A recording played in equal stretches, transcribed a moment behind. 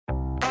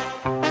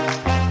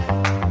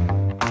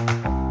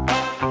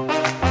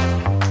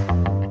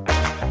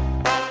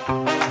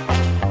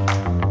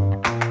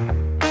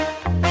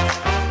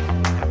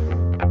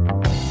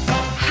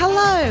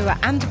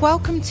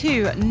welcome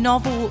to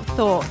Novel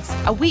Thoughts,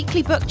 a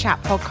weekly book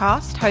chat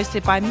podcast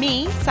hosted by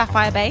me,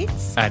 Sapphire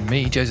Bates. And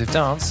me, Joseph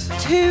Dance.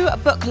 Two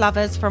book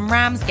lovers from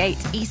Ramsgate,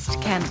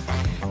 East Kent.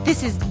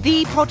 This is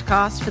the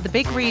podcast for the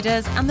big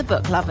readers and the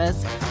book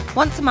lovers.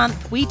 Once a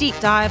month, we deep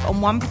dive on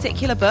one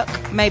particular book,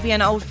 maybe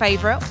an old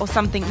favourite or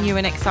something new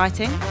and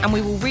exciting, and we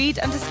will read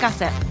and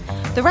discuss it.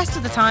 The rest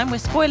of the time, we're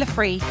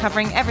spoiler-free,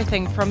 covering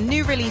everything from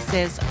new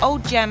releases,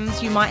 old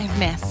gems you might have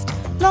missed,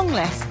 long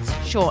lists,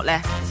 short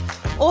lists,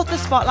 author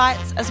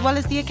spotlights, as well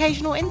as the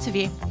occasional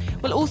interview.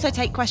 We'll also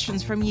take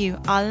questions from you,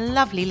 our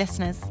lovely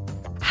listeners.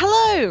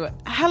 Hello.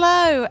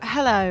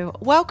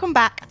 Welcome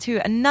back to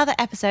another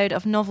episode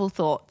of Novel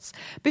Thoughts.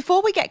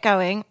 Before we get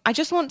going, I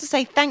just want to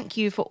say thank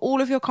you for all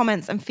of your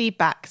comments and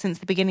feedback since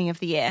the beginning of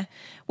the year.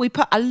 We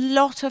put a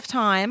lot of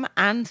time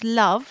and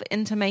love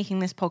into making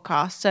this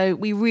podcast, so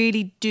we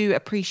really do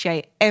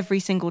appreciate every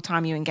single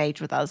time you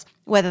engage with us,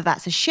 whether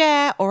that's a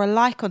share or a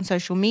like on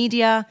social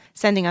media,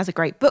 sending us a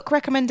great book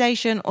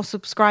recommendation, or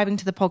subscribing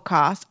to the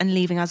podcast and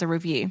leaving us a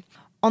review.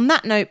 On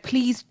that note,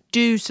 please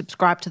do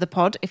subscribe to the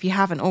pod if you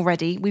haven't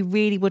already. We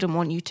really wouldn't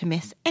want you to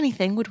miss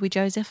anything, would we,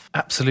 Joseph?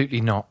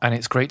 Absolutely not. And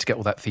it's great to get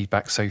all that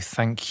feedback, so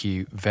thank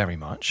you very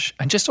much.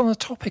 And just on the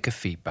topic of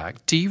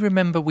feedback, do you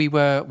remember we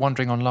were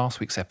wondering on last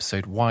week's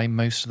episode why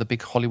most of the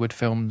big Hollywood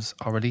films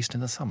are released in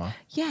the summer?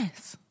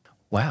 Yes.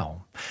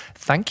 Wow.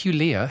 Thank you,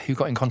 Leah, who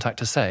got in contact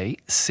to say,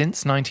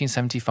 since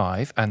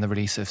 1975 and the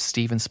release of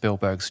Steven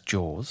Spielberg's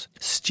Jaws,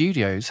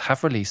 studios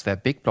have released their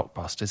big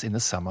blockbusters in the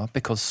summer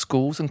because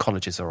schools and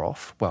colleges are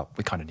off. Well,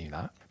 we kind of knew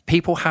that.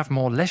 People have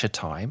more leisure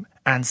time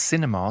and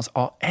cinemas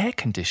are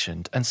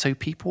air-conditioned, and so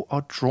people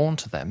are drawn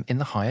to them in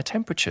the higher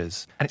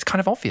temperatures. And it's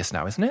kind of obvious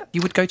now, isn't it?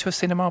 You would go to a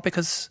cinema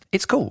because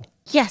it's cool.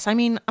 Yes, I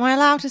mean, am I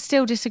allowed to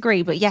still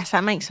disagree? But yes,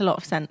 that makes a lot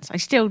of sense. I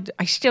still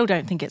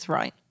don't think it's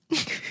right.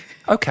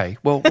 Okay,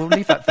 well, we'll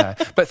leave that there.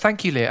 But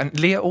thank you, Leah. And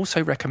Leah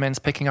also recommends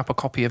picking up a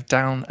copy of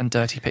Down and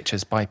Dirty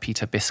Pictures by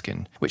Peter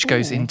Biskin, which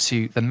goes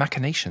into the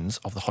machinations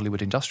of the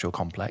Hollywood industrial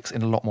complex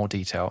in a lot more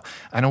detail,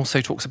 and also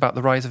talks about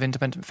the rise of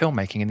independent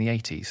filmmaking in the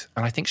 80s.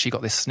 And I think she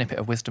got this snippet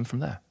of wisdom from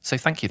there. So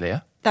thank you,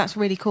 Leah. That's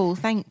really cool.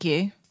 Thank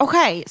you.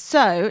 Okay,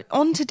 so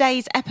on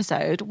today's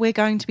episode, we're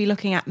going to be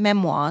looking at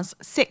memoirs,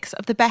 6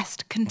 of the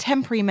best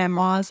contemporary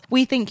memoirs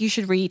we think you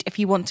should read if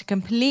you want to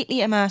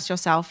completely immerse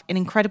yourself in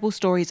incredible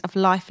stories of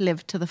life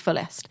lived to the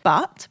fullest.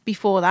 But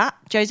before that,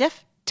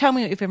 Joseph, tell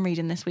me what you've been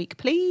reading this week,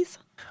 please.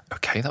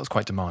 Okay, that was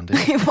quite demanding.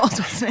 It was,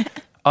 wasn't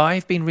it?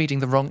 I've been reading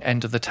The Wrong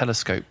End of the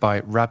Telescope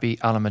by Rabi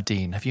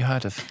Alameddine. Have you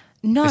heard of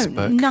this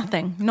book?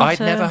 Nothing. I'd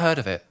never heard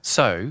of it.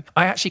 So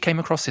I actually came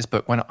across this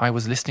book when I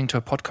was listening to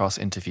a podcast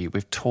interview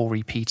with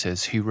Tori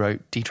Peters, who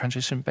wrote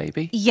Detransition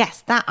Baby.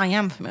 Yes, that I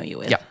am familiar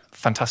with. Yeah,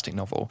 fantastic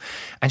novel.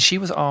 And she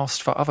was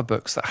asked for other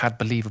books that had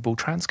believable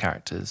trans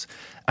characters.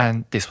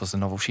 And this was the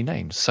novel she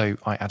named. So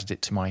I added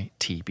it to my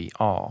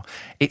TBR.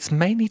 It's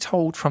mainly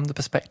told from the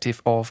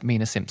perspective of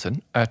Mina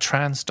Simpson, a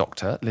trans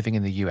doctor living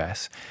in the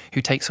US,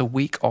 who takes a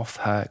week off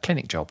her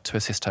clinic job to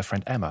assist her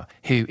friend Emma,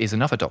 who is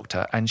another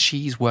doctor, and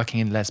she's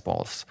working in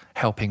Lesbos,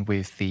 helping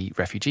with the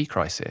refugee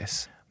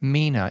crisis.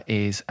 Mina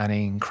is an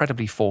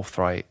incredibly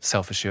forthright,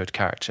 self-assured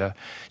character.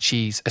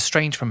 She's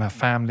estranged from her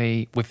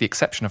family, with the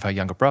exception of her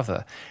younger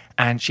brother,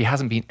 and she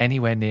hasn't been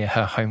anywhere near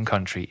her home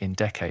country in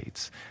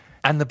decades.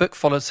 And the book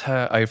follows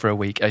her over a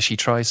week as she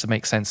tries to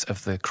make sense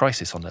of the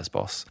crisis on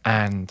Lesbos.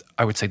 And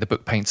I would say the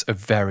book paints a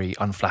very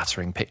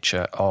unflattering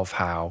picture of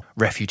how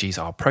refugees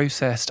are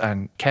processed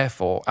and cared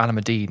for.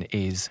 Alameddine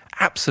is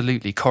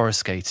absolutely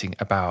coruscating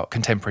about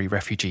contemporary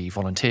refugee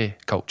volunteer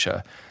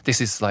culture. This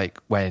is like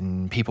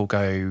when people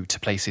go to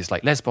places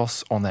like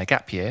Lesbos on their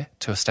gap year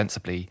to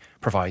ostensibly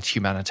provide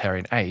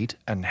humanitarian aid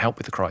and help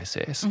with the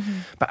crisis,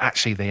 but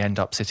actually they end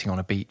up sitting on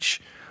a beach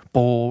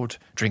bored,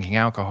 drinking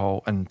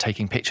alcohol and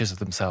taking pictures of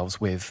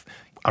themselves with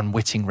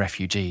unwitting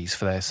refugees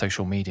for their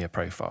social media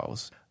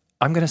profiles.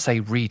 I'm going to say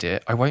read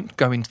it. I won't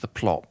go into the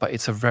plot, but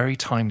it's a very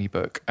timely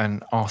book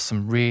and asks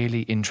some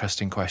really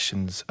interesting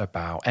questions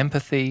about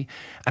empathy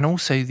and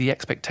also the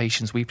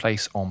expectations we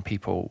place on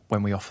people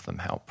when we offer them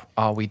help.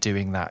 Are we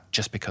doing that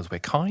just because we're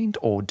kind,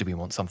 or do we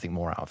want something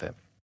more out of it?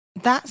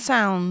 That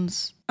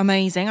sounds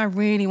amazing. I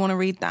really want to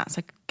read that.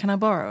 So can I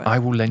borrow it? I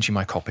will lend you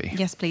my copy.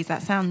 Yes, please.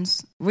 That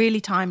sounds really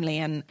timely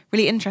and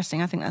really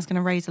interesting. I think that's going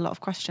to raise a lot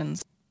of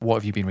questions. What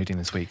have you been reading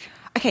this week?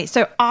 Okay,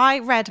 so I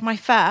read my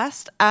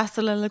first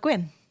Ursula Le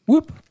Guin.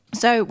 Whoop.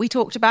 So we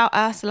talked about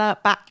Ursula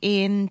back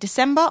in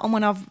December on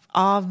one of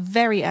our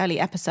very early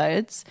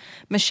episodes.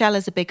 Michelle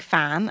is a big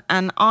fan,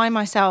 and I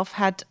myself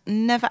had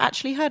never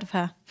actually heard of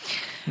her.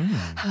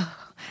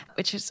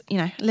 Which is,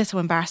 a little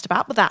embarrassed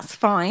about, but that's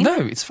fine. No,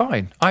 it's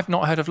fine. I've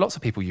not heard of lots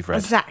of people you've read.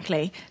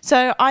 Exactly.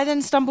 So I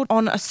then stumbled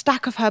on a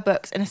stack of her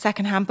books in a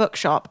secondhand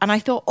bookshop, and I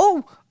thought,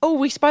 oh,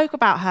 we spoke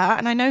about her,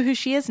 and I know who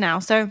she is now.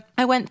 So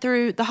I went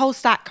through the whole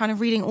stack, kind of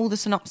reading all the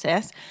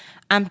synopsis,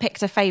 and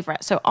picked a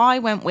favourite. So I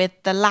went with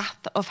The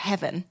Lath of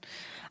Heaven,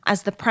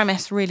 as the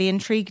premise really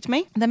intrigued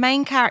me. The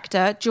main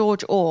character,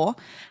 George Orr,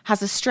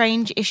 has a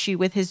strange issue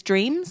with his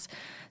dreams.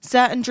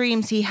 Certain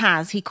dreams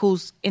he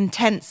calls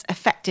intense,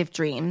 effective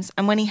dreams.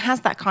 And when he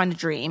has that kind of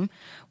dream,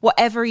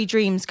 whatever he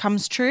dreams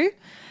comes true,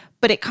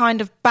 but it kind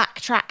of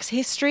backtracks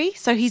history.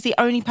 So he's the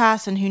only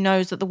person who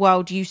knows that the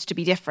world used to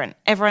be different.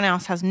 Everyone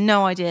else has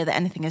no idea that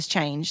anything has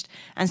changed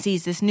and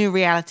sees this new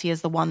reality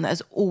as the one that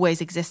has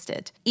always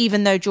existed,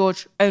 even though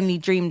George only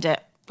dreamed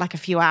it like a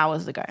few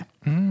hours ago.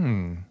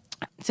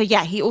 So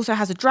yeah, he also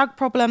has a drug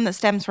problem that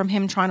stems from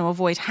him trying to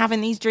avoid having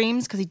these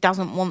dreams because he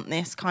doesn't want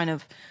this kind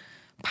of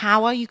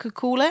power, you could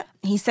call it.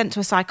 He's sent to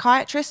a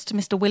psychiatrist, to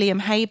Mr. William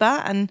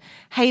Haber, and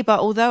Haber,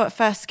 although at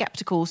first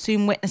sceptical,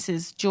 soon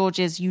witnesses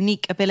George's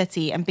unique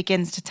ability and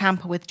begins to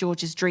tamper with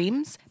George's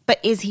dreams. But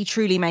is he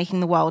truly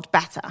making the world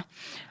better?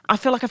 I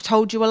feel like I've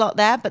told you a lot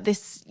there, but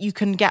you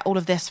can get all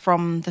of this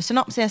from the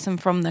synopsis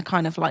and from the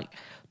kind of like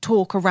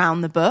talk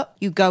around the book.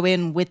 You go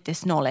in with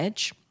this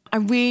knowledge. I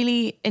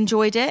really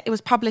enjoyed it. It was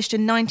published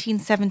in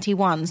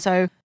 1971,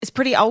 so it's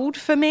pretty old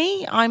for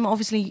me. I'm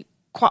obviously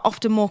quite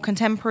often more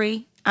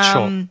contemporary.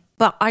 Sure.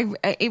 But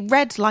it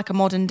read like a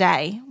modern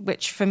day,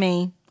 which for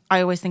me,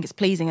 I always think it's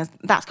pleasing. As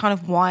that's kind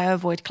of why I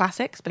avoid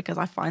classics, because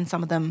I find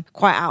some of them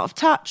quite out of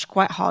touch,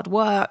 quite hard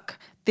work.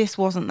 This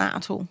wasn't that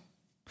at all.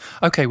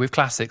 Okay, with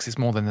classics, it's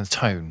more than the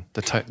tone,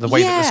 the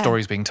way that the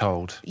story's being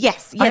told.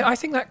 Yes. Yeah. I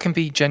think that can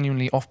be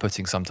genuinely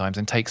off-putting sometimes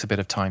and takes a bit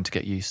of time to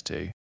get used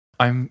to.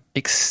 I'm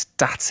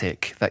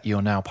ecstatic that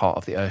you're now part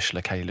of the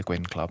Ursula K. Le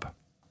Guin Club.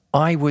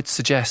 I would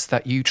suggest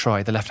that you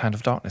try The Left Hand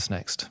of Darkness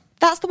next.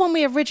 That's the one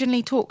we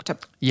originally talked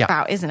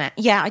about, isn't it?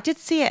 Yeah, I did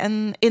see it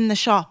in the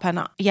shop, and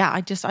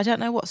I don't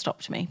know what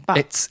stopped me. But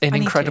it's an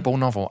incredible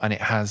novel, and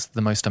it has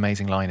the most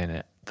amazing line in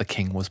it. The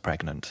king was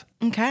pregnant.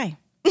 Okay.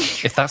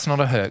 If that's not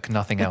a hook,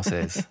 nothing else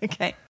is.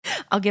 Okay,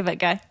 I'll give it a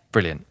go.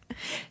 Brilliant.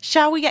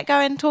 Shall we get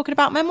going talking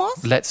about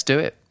memoirs? Let's do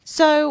it.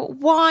 So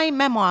why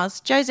memoirs?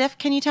 Joseph,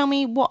 can you tell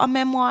me what a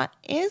memoir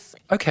is?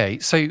 Okay,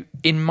 so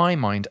in my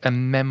mind, a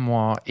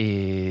memoir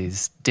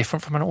is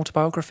different from an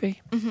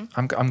autobiography. Mm-hmm.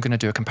 I'm going to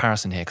do a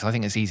comparison here because I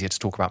think it's easier to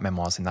talk about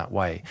memoirs in that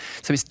way.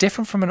 So it's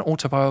different from an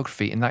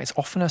autobiography in that it's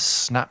often a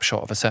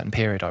snapshot of a certain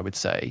period, I would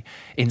say,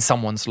 in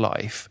someone's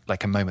life,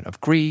 like a moment of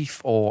grief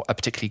or a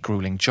particularly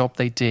grueling job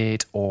they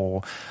did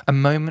or a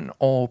moment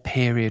or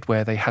period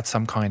where they had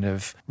some kind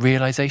of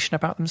realization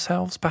about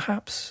themselves,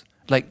 perhaps.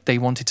 Like they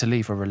wanted to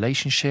leave a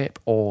relationship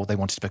or they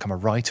wanted to become a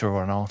writer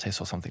or an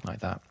artist or something like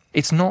that.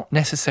 It's not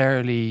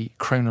necessarily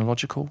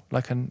chronological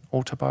like an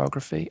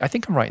autobiography. I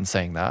think I'm right in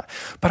saying that.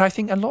 But I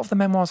think a lot of the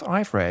memoirs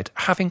I've read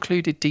have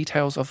included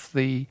details of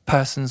the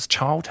person's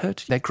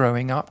childhood, their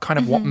growing up, kind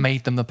of what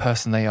made them the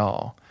person they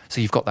are.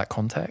 So you've got that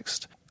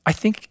context. I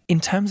think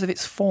in terms of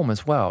its form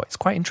as well, it's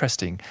quite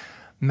interesting.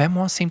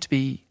 Memoirs seem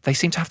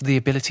to have the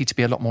ability to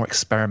be a lot more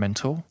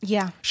experimental.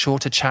 Yeah.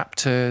 Shorter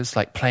chapters,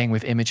 like playing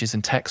with images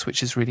and text,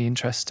 which is really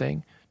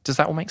interesting. Does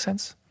that all make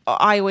sense?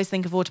 I always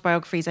think of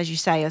autobiographies, as you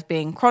say, as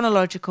being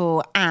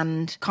chronological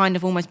and kind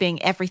of almost being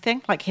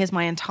everything. Like, here's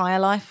my entire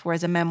life,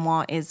 whereas a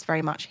memoir is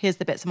very much, here's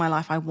the bits of my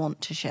life I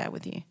want to share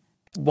with you.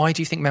 Why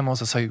do you think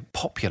memoirs are so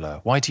popular?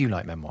 Why do you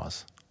like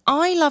memoirs?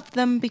 I love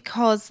them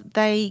because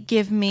they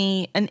give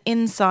me an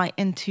insight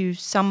into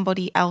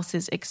somebody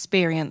else's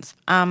experience.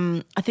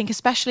 I think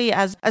especially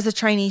as a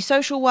trainee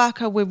social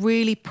worker, we're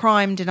really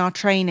primed in our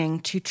training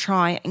to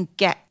try and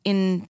get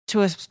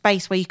into a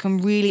space where you can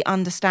really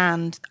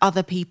understand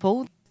other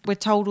people. We're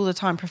told all the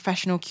time,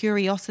 professional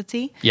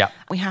curiosity. Yeah.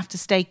 We have to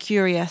stay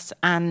curious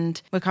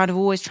and we're kind of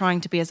always trying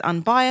to be as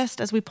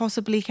unbiased as we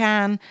possibly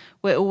can.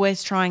 We're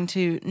always trying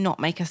to not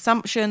make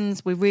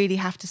assumptions. We really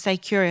have to stay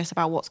curious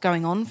about what's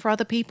going on for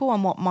other people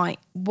and what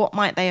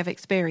might they have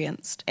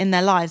experienced in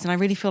their lives. And I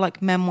really feel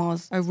like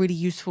memoirs are a really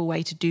useful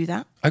way to do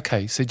that.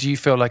 Okay, so do you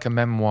feel like a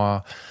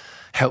memoir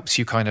helps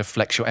you kind of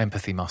flex your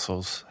empathy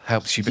muscles,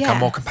 helps you become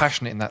more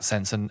compassionate in that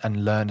sense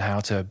and learn how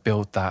to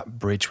build that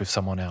bridge with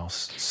someone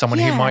else, someone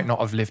who might not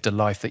have lived a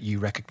life that you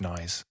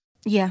recognise?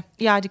 Yeah,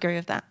 I'd agree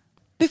with that.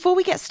 Before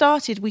we get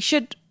started, we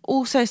should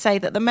also say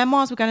that the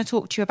memoirs we're going to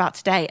talk to you about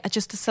today are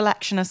just a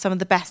selection of some of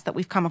the best that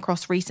we've come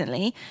across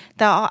recently.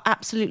 There are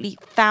absolutely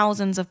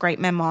thousands of great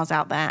memoirs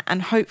out there,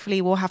 and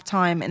hopefully we'll have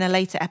time in a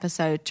later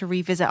episode to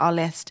revisit our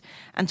list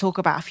and talk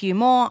about a few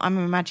more. I'm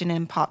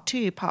imagining part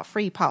 2, part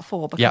 3, part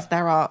 4, because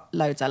there are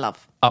loads I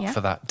love. Up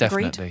for that,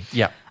 definitely. Agreed?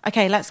 Yeah.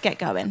 Okay, let's get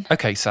going.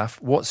 Okay,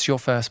 Saf, what's your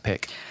first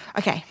pick?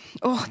 Okay.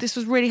 Oh, this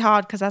was really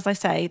hard because, as I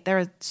say, there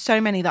are so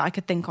many that I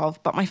could think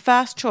of. But my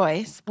first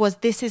choice was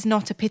This Is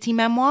Not a Pity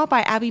Memoir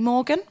by Abby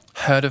Morgan.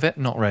 Heard of it,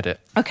 not read it.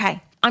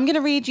 Okay. I'm going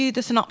to read you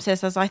the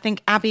synopsis as I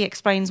think Abby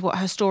explains what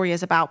her story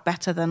is about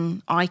better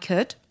than I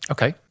could.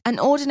 Okay. An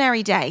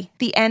ordinary day,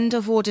 the end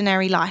of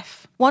ordinary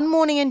life. One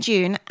morning in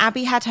June,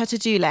 Abby had her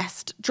to-do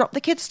list, drop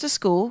the kids to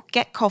school,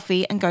 get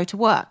coffee and go to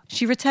work.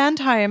 She returned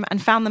home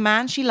and found the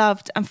man she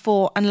loved and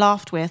fought and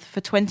laughed with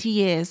for 20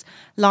 years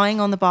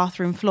lying on the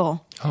bathroom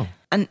floor. Oh.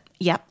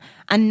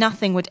 And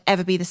nothing would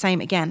ever be the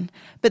same again.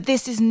 But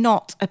this is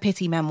not a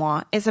pity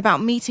memoir. It's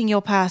about meeting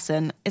your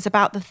person. It's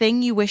about the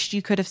thing you wished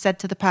you could have said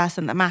to the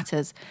person that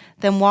matters,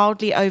 then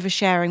wildly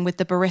oversharing with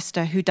the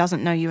barista who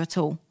doesn't know you at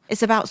all.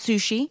 It's about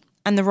sushi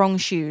and the wrong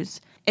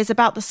shoes. It's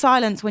about the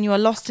silence when you are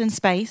lost in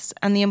space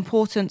and the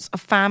importance of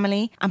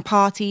family and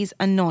parties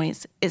and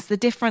noise. It's the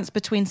difference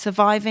between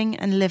surviving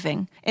and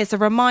living. It's a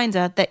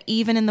reminder that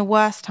even in the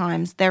worst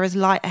times, there is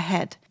light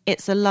ahead.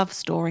 It's a love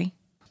story.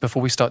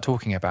 Before we start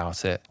talking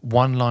about it,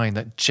 one line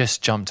that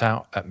just jumped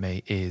out at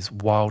me is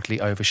wildly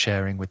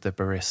oversharing with the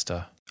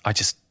barista. I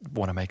just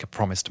want to make a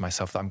promise to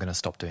myself that I'm going to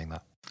stop doing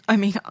that. I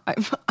mean,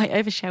 I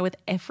overshare with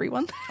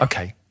everyone.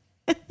 Okay.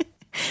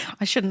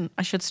 I shouldn't.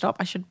 I should stop.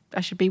 I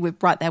should be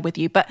right there with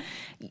you. But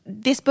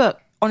this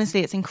book,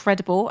 honestly, it's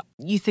incredible.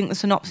 You think the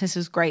synopsis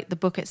is great. The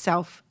book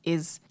itself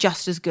is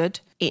just as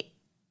good.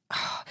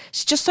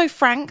 It's just so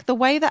frank. The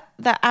way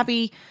that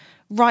Abby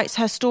writes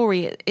her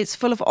story, it's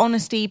full of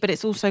honesty, but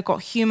it's also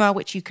got humour,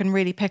 which you can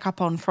really pick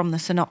up on from the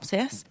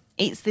synopsis.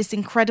 It's this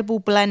incredible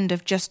blend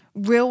of just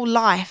real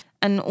life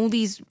and all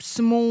these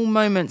small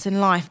moments in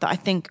life that I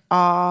think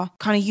are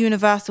kind of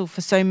universal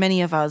for so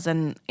many of us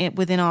and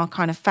within our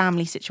kind of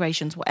family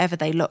situations, whatever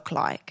they look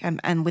like,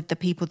 and with the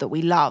people that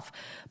we love.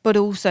 But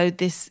also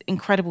this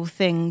incredible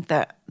thing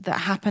that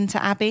happened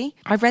to Abby.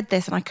 I read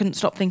this and I couldn't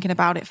stop thinking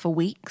about it for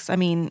weeks. I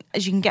mean,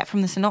 as you can get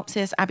from the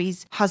synopsis,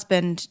 Abby's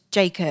husband,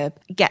 Jacob,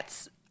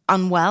 gets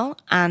unwell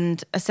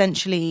and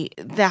essentially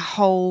their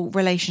whole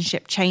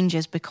relationship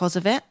changes because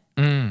of it.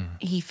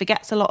 He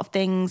forgets a lot of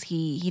things.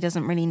 He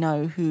doesn't really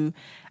know who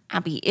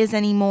Abby is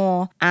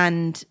anymore.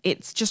 And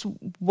it's just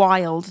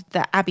wild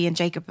that Abby and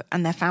Jacob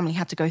and their family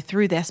had to go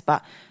through this.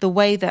 But the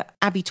way that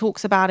Abby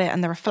talks about it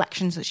and the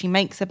reflections that she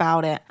makes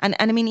about it. And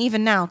I mean,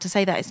 even now to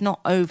say that it's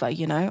not over,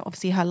 you know,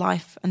 obviously her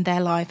life and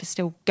their life is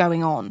still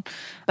going on.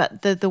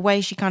 But the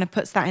way she kind of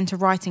puts that into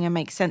writing and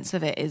makes sense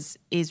of it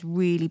is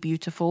really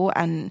beautiful.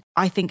 And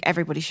I think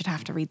everybody should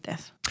have to read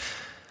this.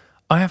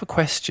 I have a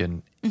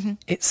question. Mm-hmm.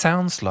 It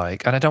sounds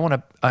like, and I don't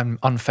want to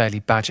unfairly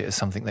badge it as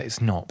something that it's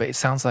not, but it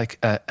sounds like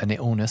an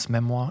illness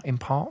memoir in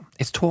part.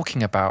 It's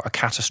talking about a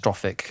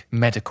catastrophic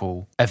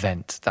medical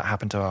event that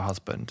happened to her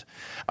husband.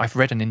 I've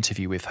read an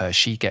interview with her.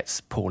 She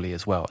gets poorly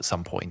as well at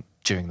some point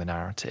during the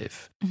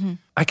narrative. Mm-hmm.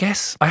 I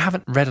guess I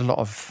haven't read a lot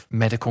of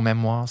medical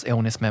memoirs,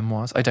 illness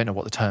memoirs. I don't know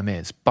what the term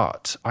is,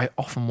 but I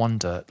often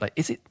wonder, like,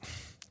 does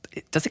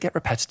it get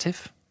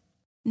repetitive?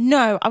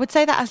 No, I would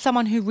say that as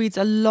someone who reads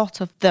a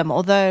lot of them,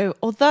 although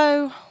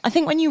I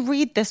think when you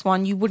read this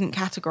one, you wouldn't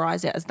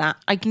categorize it as that.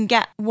 I can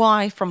get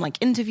why from like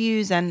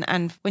interviews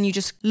and when you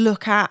just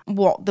look at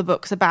what the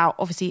book's about,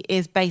 obviously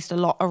is based a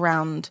lot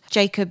around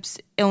Jacob's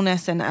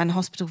illness and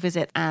hospital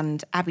visit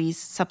and Abby's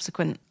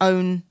subsequent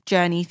own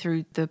journey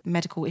through the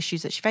medical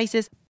issues that she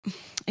faces.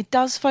 It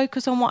does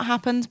focus on what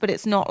happens, but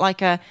it's not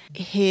like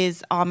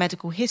here's our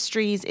medical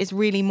histories. It's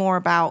really more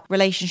about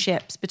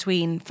relationships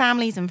between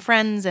families and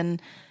friends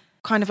and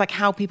kind of like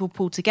how people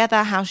pull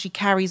together, how she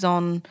carrying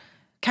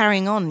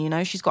on, you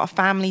know, she's got a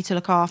family to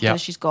look after, yep.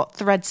 She's got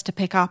threads to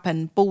pick up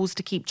and balls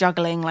to keep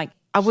juggling. Like,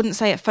 I wouldn't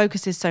say it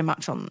focuses so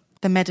much on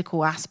the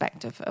medical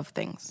aspect of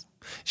things.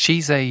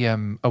 She's a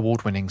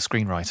award-winning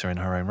screenwriter in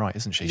her own right,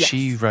 isn't she? Yes.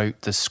 She wrote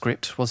the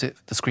script, was it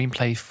the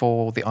screenplay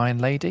for The Iron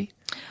Lady?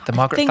 The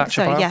Margaret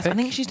Thatcher biopic? Yes, I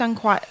think she's done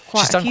quite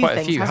a few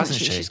things, hasn't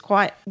she? She's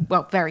quite,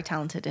 very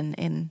talented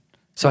in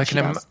So I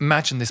can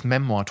imagine this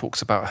memoir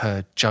talks about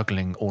her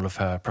juggling all of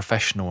her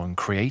professional and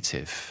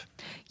creative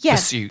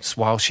pursuits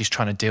while she's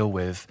trying to deal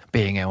with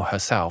being ill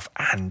herself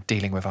and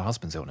dealing with her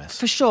husband's illness.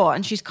 For sure.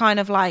 And she's kind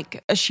of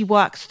like, as she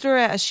works through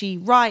it, as she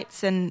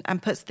writes and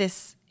puts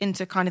this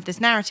into kind of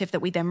this narrative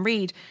that we then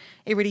read,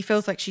 it really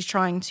feels like she's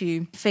trying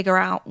to figure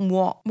out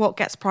what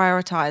gets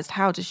prioritized.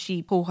 How does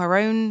she pull her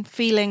own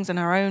feelings and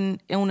her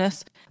own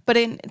illness? But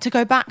to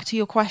go back to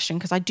your question,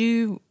 because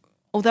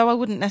although I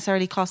wouldn't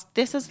necessarily class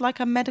this as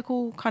like a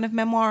medical kind of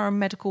memoir or a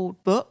medical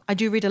book, I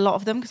do read a lot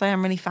of them because I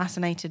am really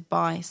fascinated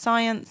by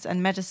science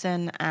and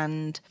medicine,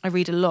 and I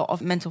read a lot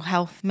of mental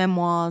health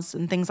memoirs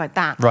and things like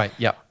that. Right,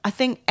 yeah. I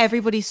think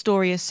everybody's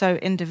story is so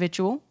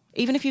individual.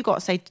 Even if you've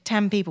got, say,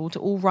 10 people to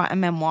all write a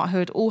memoir who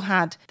had all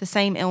had the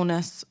same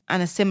illness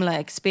and a similar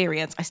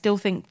experience, I still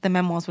think the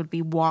memoirs would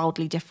be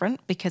wildly different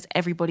because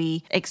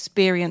everybody's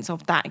experience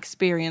of that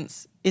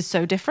experience is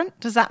so different.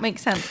 Does that make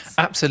sense?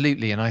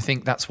 Absolutely. And I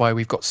think that's why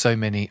we've got so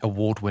many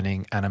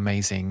award-winning and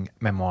amazing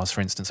memoirs,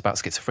 for instance, about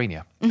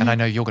schizophrenia. Mm-hmm. And I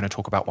know you're going to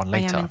talk about one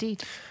later. I am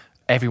indeed.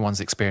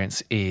 Everyone's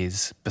experience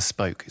is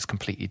bespoke, it's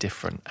completely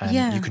different.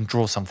 And you can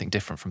draw something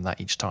different from that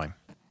each time.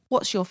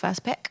 What's your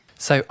first pick?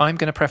 So I'm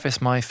going to preface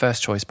my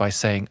first choice by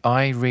saying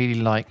I really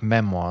like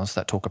memoirs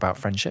that talk about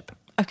friendship.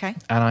 Okay.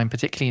 And I'm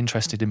particularly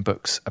interested in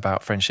books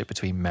about friendship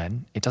between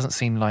men. It doesn't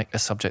seem like a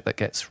subject that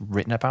gets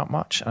written about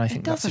much, and I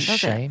think that's a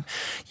shame.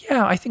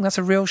 Yeah, I think that's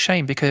a real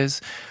shame because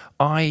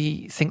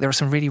I think there are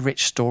some really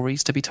rich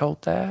stories to be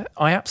told there.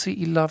 I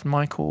absolutely loved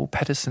Michael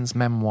Pedersen's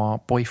memoir,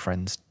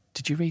 Boyfriends.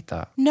 Did you read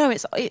that? No,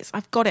 it's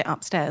I've got it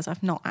upstairs.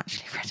 I've not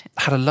actually read it.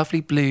 Had a lovely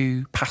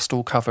blue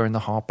pastel cover in the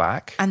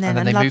hardback. And then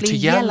they moved to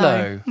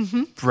yellow.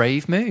 Mm-hmm.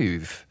 Brave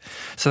move.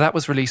 So that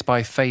was released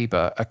by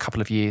Faber a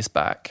couple of years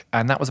back.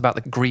 And that was about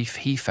the grief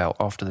he felt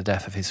after the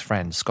death of his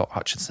friend, Scott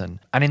Hutchinson.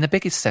 And in the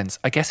biggest sense,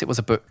 I guess it was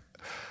a book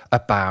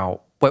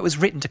about Well, it was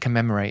written to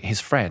commemorate his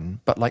friend,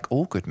 but like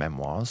all good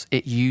memoirs,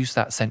 it used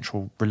that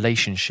central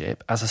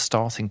relationship as a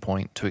starting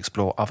point to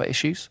explore other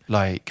issues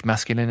like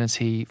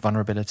masculinity,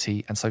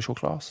 vulnerability, and social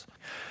class.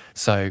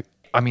 So,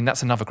 I mean,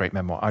 that's another great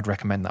memoir. I'd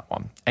recommend that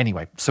one.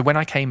 Anyway, so when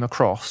I came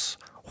across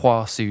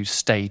Hua Su's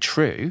Stay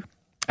True,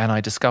 and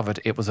I discovered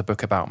it was a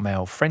book about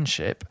male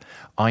friendship,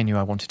 I knew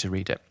I wanted to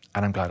read it,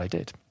 and I'm glad I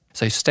did.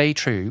 So Stay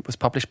True was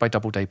published by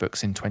Doubleday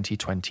Books in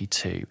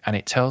 2022, and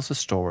it tells the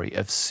story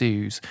of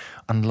Sue's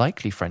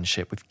unlikely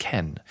friendship with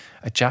Ken,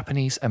 a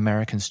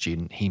Japanese-American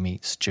student he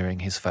meets during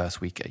his first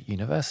week at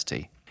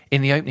university.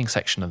 In the opening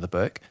section of the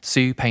book,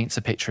 Sue paints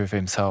a picture of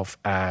himself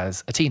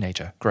as a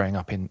teenager growing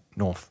up in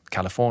North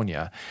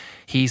California.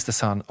 He's the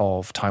son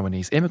of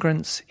Taiwanese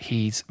immigrants.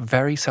 He's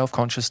very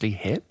self-consciously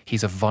hip.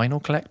 He's a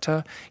vinyl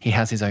collector. He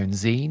has his own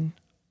zine.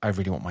 I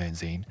really want my own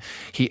zine.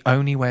 He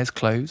only wears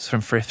clothes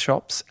from thrift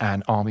shops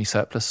and army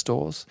surplus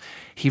stores.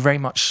 He very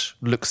much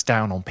looks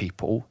down on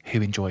people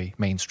who enjoy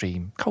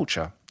mainstream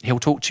culture. He'll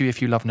talk to you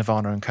if you love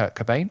Nirvana and Kurt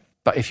Cobain,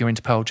 but if you're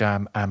into Pearl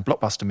Jam and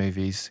blockbuster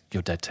movies,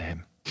 you're dead to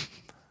him.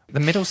 The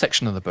middle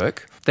section of the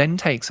book then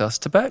takes us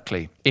to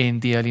Berkeley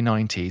in the early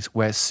 90s,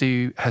 where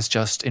Sue has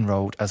just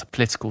enrolled as a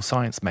political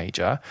science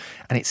major,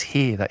 and it's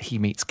here that he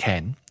meets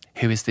Ken,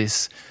 who is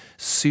this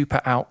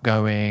super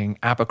outgoing,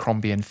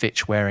 Abercrombie and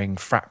Fitch wearing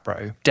frat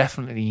bro.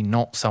 Definitely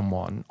not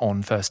someone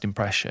on first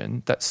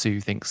impression that Sue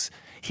thinks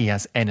he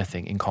has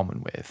anything in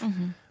common with.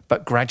 Mm-hmm.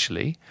 But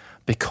gradually,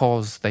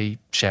 because they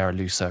share a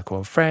loose circle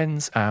of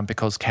friends and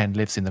because Ken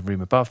lives in the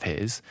room above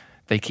his,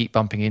 they keep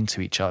bumping into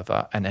each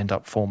other and end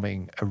up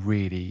forming a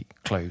really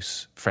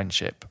close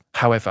friendship.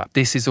 However,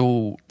 this is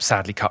all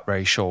sadly cut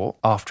very short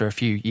after a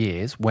few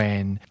years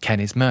when Ken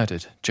is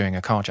murdered during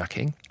a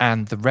carjacking.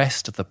 And the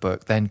rest of the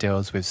book then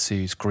deals with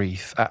Sue's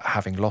grief at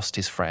having lost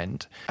his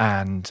friend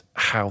and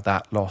how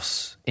that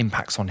loss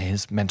impacts on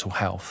his mental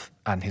health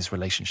and his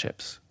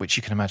relationships, which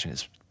you can imagine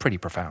is pretty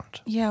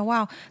profound. Yeah,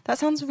 wow. That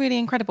sounds really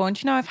incredible.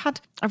 And, you know,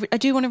 I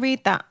do want to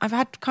read that. I've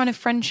had kind of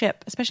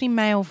friendship, especially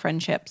male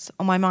friendships,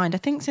 on my mind. I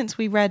think since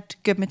we read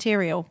Good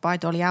Material by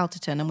Dolly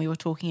Alderton and we were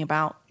talking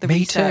about the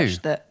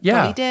research that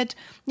Dolly did.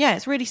 Yeah,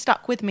 it's really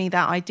stuck with me,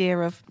 that idea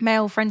of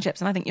male friendships.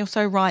 And I think you're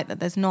so right that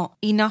there's not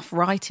enough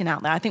writing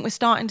out there. I think we're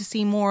starting to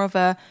see more of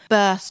a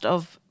burst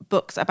of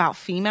books about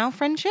female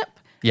friendship.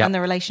 Yep. And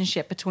the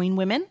relationship between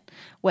women,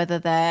 whether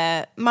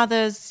they're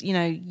mothers, you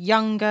know,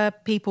 younger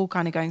people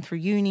kind of going through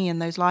uni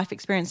and those life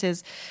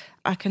experiences.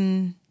 I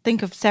can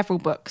think of several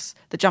books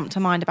that jump to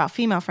mind about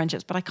female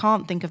friendships, but I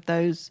can't think of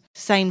those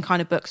same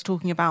kind of books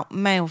talking about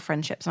male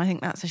friendships. And I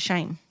think that's a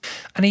shame.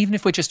 And even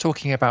if we're just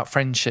talking about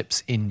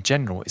friendships in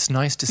general, it's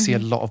nice to see a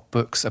lot of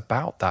books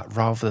about that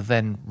rather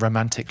than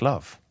romantic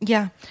love.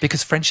 Yeah.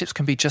 Because friendships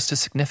can be just as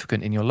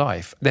significant in your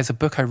life. There's a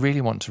book I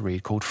really want to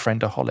read called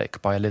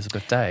Friendaholic by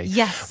Elizabeth Day.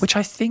 Yes. Which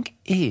I think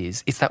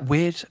it's that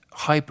weird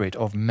hybrid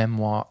of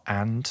memoir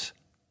and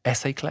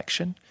essay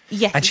collection.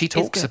 Yes, and she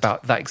talks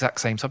about that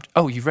exact same subject.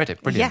 Oh, you've read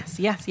it? Brilliant.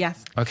 Yes.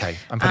 Okay,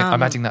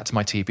 I'm adding that to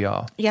my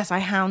TBR. Yes, I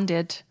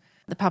hounded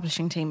the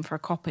publishing team for a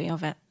copy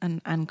of it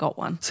and got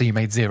one. So you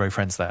made zero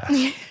friends there?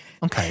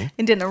 Okay.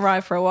 It didn't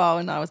arrive for a while,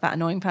 and I was that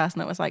annoying person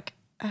that was like,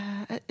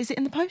 is it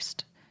in the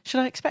post?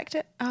 Should I expect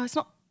it? Oh, it's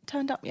not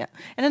turned up yet.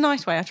 In a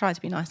nice way, I tried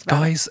to be nice about it.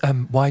 Guys,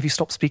 why have you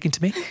stopped speaking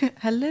to me?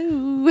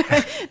 Hello.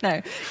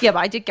 No. Yeah, but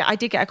I did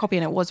get a copy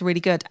and it was really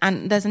good.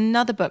 And there's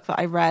another book that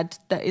I read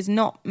that is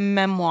not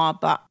memoir,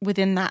 but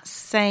within that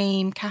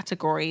same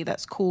category,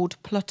 that's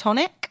called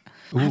Platonic.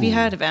 Ooh. Have you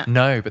heard of it?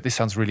 No, but this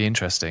sounds really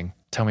interesting.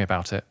 Tell me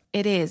about it.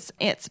 It is.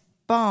 It's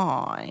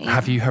by...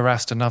 Have you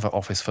harassed another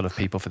office full of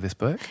people for this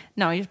book?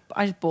 No, I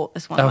just bought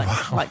this one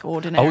like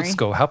ordinary. Old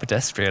school, how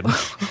pedestrian.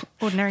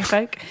 Ordinary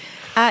folk.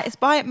 It's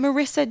by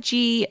Marissa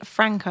G.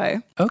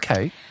 Franco.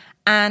 Okay.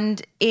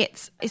 And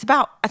it's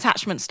about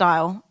attachment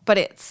style, but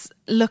it's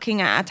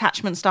looking at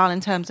attachment style in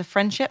terms of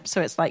friendship.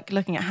 So it's like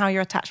looking at how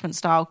your attachment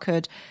style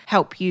could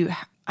help you,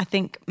 I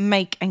think,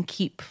 make and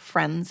keep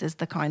friends is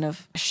the kind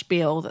of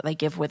spiel that they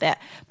give with it.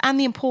 And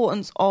the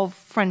importance of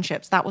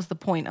friendships. That was the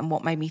point and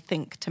what made me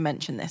think to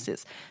mention this.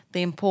 It's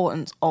the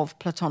importance of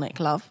platonic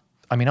love.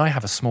 I mean, I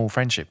have a small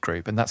friendship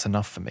group and that's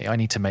enough for me. I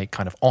need to make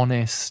kind of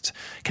honest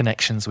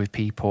connections with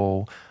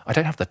people. I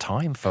don't have the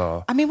time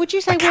for would you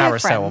say a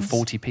carousel friends? of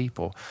 40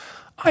 people.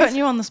 Putting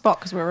you on the spot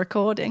because we're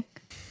recording.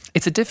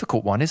 It's a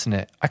difficult one, isn't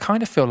it? I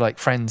kind of feel like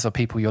friends are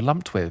people you're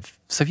lumped with.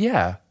 So,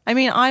 yeah. I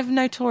mean, I've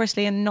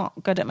notoriously am not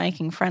good at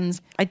making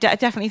friends. I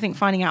definitely think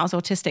finding out I was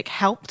autistic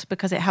helped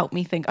because it helped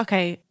me think,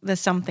 okay,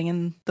 there's something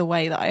in the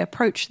way that I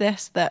approach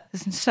this that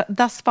is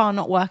thus far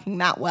not working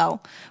that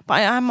well. But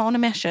I am on a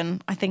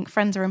mission. I think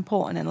friends are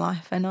important in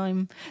life.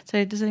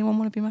 So does anyone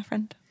want to be my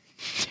friend?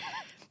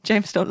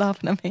 James still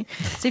laughing at me.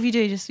 So if you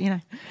do, just,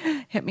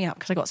 hit me up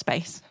because I got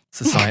space. It's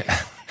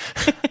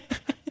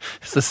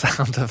the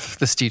sound of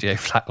the studio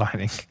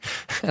flatlining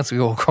as we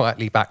all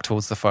quietly back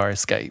towards the fire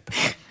escape.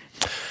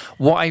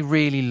 What I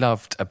really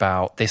loved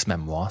about this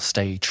memoir,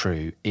 Stay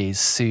True,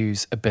 is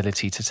Sue's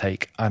ability to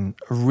take a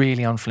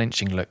really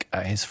unflinching look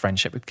at his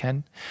friendship with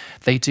Ken.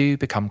 They do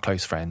become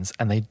close friends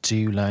and they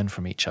do learn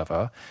from each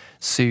other.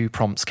 Sue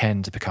prompts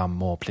Ken to become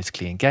more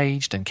politically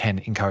engaged, and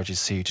Ken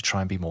encourages Sue to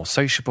try and be more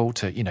sociable,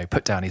 to,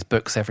 put down his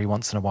books every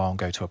once in a while and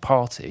go to a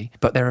party.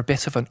 But they're a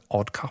bit of an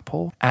odd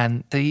couple,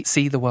 and they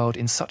see the world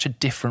in such a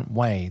different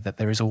way that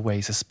there is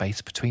always a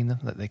space between them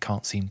that they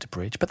can't seem to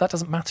bridge. But that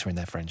doesn't matter in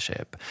their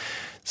friendship.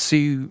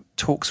 Sue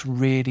talks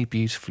really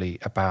beautifully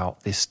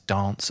about this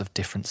dance of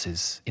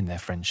differences in their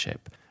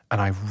friendship. And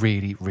I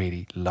really,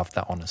 really love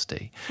that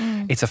honesty.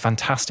 It's a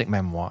fantastic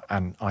memoir,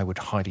 and I would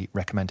highly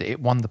recommend it. It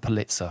won the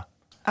Pulitzer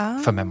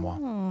for memoir.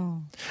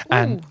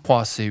 And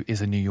Hua Su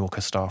is a New Yorker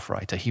staff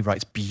writer. He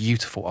writes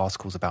beautiful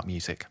articles about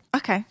music.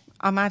 Okay,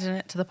 I'm adding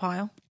it to the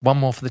pile. One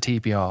more for the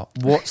TBR.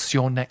 What's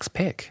your next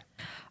pick?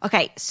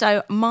 Okay,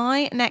 so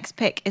my next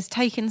pick is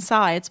Taken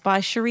Sides by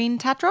Shireen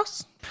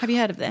Tadros. Have you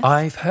heard of this?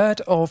 I've heard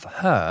of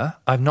her.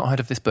 I've not heard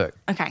of this book.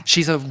 Okay.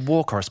 She's a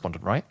war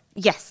correspondent, right?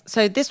 Yes.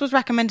 So this was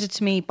recommended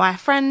to me by a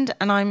friend,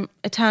 and I'm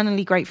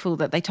eternally grateful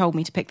that they told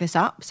me to pick this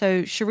up.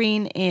 So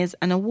Shireen is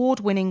an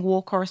award-winning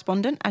war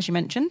correspondent, as you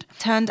mentioned,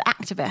 turned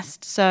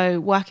activist. So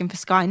working for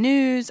Sky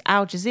News,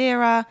 Al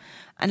Jazeera,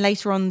 and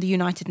later on the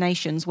United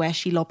Nations, where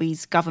she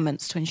lobbies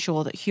governments to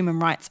ensure that human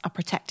rights are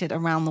protected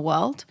around the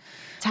world.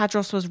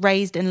 Tadros was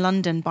raised in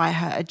London by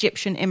her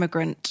Egyptian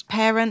immigrant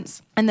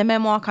parents, and the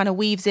memoir kind of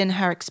weaves in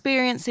her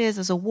experiences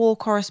as a war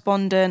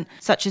correspondent,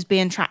 such as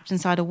being trapped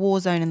inside a war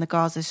zone in the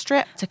Gaza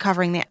Strip, to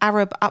covering the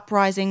Arab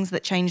uprisings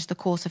that changed the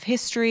course of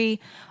history,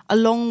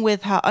 along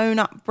with her own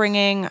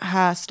upbringing,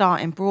 her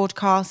start in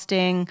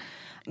broadcasting,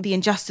 the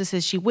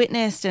injustices she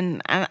witnessed,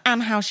 and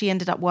how she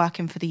ended up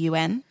working for the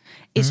UN.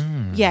 It's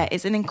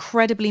an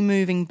incredibly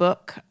moving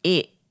book.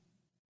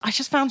 I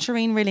just found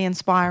Shireen really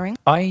inspiring.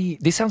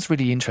 This sounds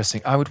really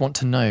interesting. I would want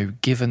to know,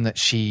 given that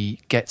she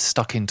gets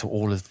stuck into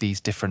all of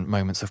these different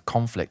moments of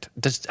conflict,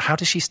 how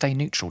does she stay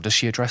neutral? Does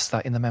she address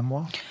that in the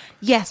memoir?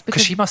 Yes,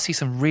 because she must see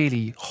some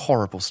really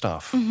horrible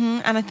stuff.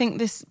 And I think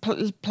this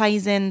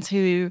plays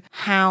into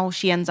how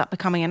she ends up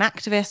becoming an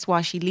activist,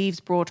 why she leaves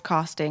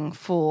broadcasting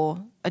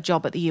for a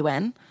job at the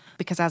UN.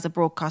 Because as a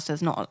broadcaster,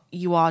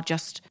 you are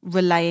just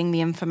relaying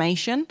the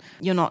information.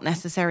 You're not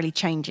necessarily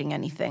changing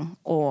anything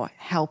or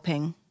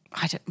helping.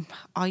 I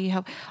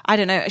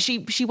don't know.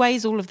 She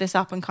weighs all of this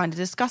up and kind of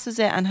discusses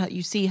it, and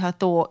you see her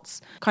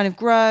thoughts kind of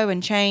grow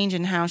and change,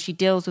 and how she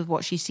deals with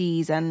what she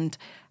sees and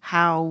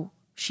how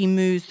she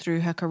moves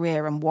through her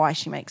career and why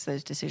she makes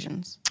those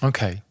decisions.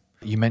 Okay.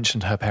 You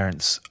mentioned her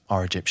parents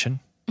are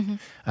Egyptian.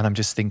 And I'm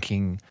just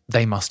thinking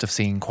they must have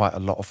seen quite a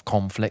lot of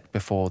conflict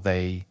before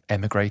they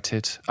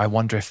emigrated. I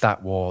wonder if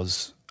that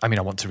was... I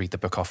want to read the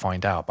book, I'll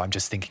find out, but I'm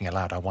just thinking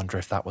aloud, I wonder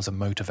if that was a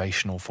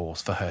motivational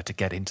force for her to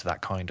get into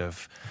that kind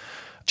of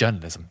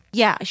journalism.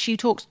 Yeah, she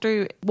talks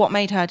through what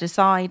made her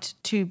decide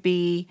to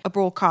be a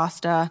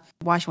broadcaster,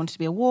 why she wanted to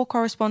be a war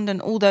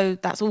correspondent, although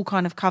that's all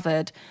kind of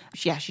covered.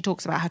 She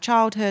talks about her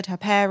childhood, her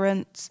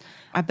parents,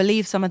 I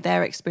believe some of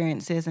their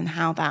experiences and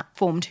how that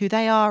formed who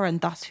they are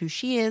and thus who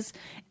she is.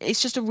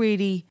 It's just a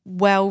really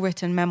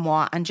well-written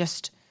memoir and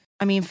just,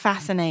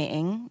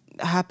 fascinating,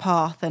 her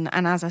path, and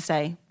as I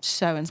say,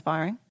 so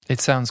inspiring. It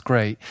sounds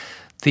great.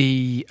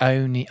 The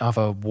only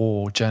other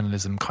war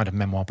journalism kind of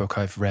memoir book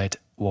I've read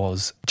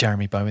was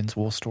Jeremy Bowen's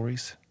War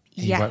Stories.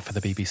 He worked for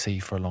the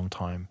BBC for a long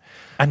time.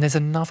 And there's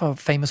another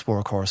famous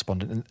war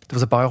correspondent. There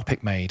was a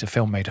biopic made, a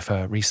film made of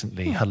her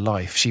recently, her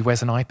life. She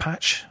wears an eye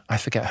patch. I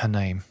forget her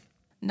name.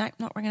 Nope,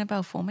 not ringing a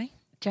bell for me.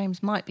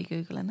 James might be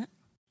Googling it.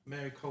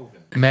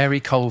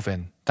 Mary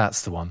Colvin,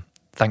 that's the one.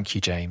 Thank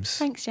you, James.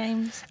 Thanks,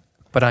 James.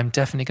 But I'm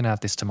definitely going to add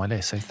this to my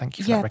list, so thank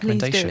you for that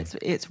recommendation. Please do.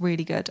 It's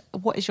really good.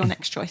 What is your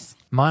next choice?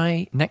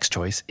 My next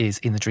choice is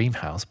In the Dream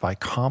House by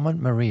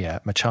Carmen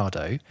Maria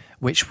Machado,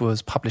 which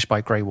was published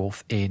by Grey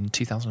Wolf in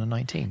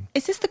 2019.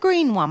 Is this the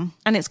green one?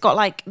 And it's got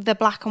like the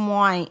black and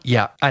white.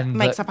 Yeah, and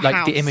makes up a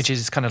house. The images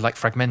is kind of like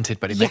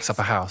fragmented, but it makes up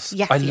a house.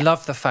 Yes, I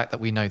love the fact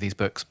that we know these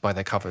books by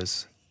their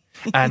covers.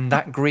 And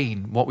that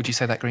green, what would you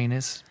say that green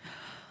is?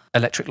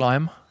 Electric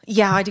lime?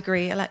 Yeah, I'd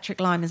agree.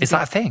 Electric lime is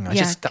that a thing? I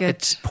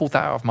pulled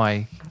that out of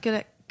my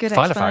good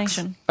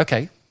explanation.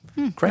 Okay,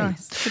 great.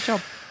 Nice. Good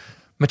job.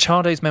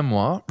 Machado's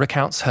memoir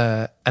recounts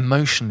her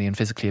emotionally and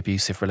physically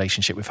abusive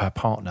relationship with her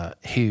partner,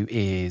 who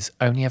is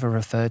only ever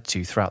referred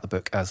to throughout the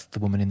book as the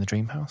woman in the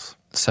dream house.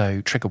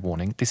 So, trigger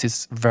warning, this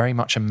is very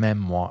much a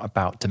memoir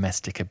about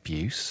domestic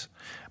abuse.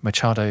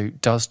 Machado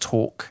does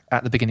talk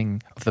at the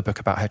beginning of the book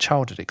about her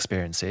childhood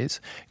experiences,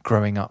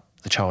 growing up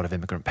the child of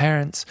immigrant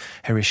parents,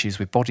 her issues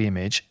with body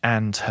image,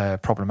 and her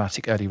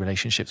problematic early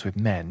relationships with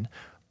men.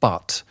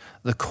 But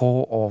the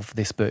core of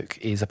this book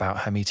is about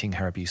her meeting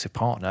her abusive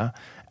partner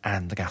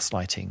and the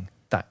gaslighting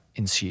that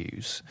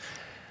ensues.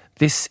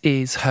 This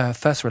is her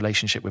first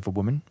relationship with a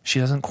woman. She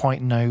doesn't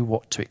quite know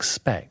what to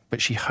expect,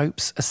 but she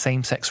hopes a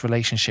same-sex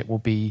relationship will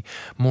be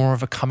more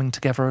of a coming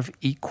together of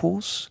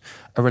equals,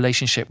 a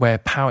relationship where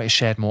power is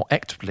shared more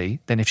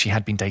equitably than if she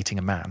had been dating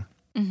a man.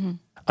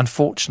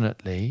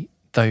 Unfortunately,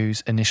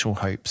 those initial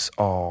hopes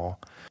are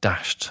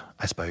dashed,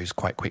 I suppose,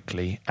 quite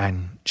quickly.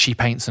 And she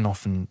paints an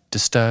often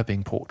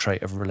disturbing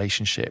portrait of a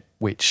relationship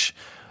which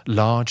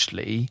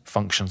largely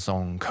functions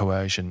on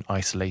coercion,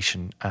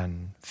 isolation,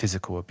 and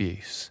physical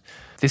abuse.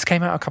 This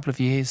came out a couple of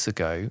years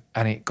ago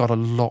and it got a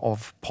lot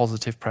of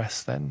positive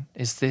press then.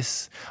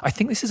 I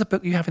think this is a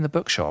book you have in the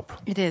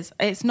bookshop. It is.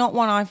 It's not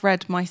one I've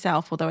read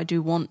myself, although I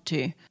do want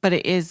to, but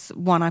it is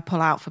one I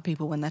pull out for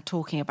people when they're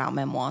talking about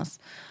memoirs.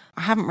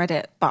 I haven't read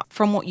it, but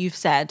from what you've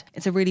said,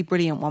 it's a really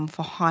brilliant one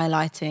for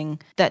highlighting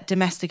that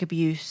domestic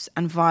abuse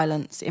and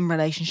violence in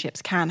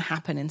relationships can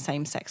happen in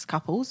same-sex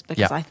couples,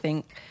 because I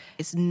think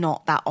it's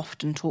not that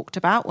often talked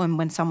about.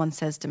 When someone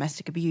says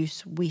domestic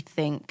abuse, we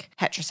think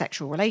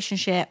heterosexual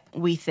relationship,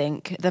 we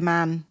think the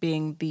man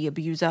being the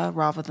abuser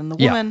rather than the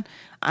woman.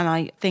 And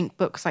I think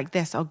books like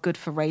this are good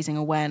for raising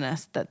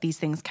awareness that these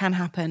things can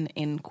happen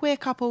in queer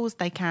couples.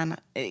 It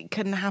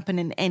can happen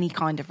in any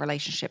kind of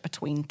relationship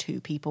between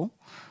two people.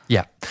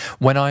 Yeah.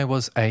 When I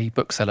was a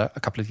bookseller a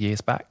couple of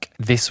years back,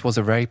 this was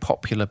a very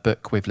popular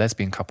book with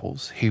lesbian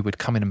couples who would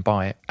come in and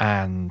buy it,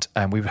 and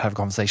we would have a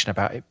conversation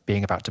about it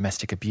being about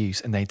domestic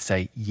abuse, and they'd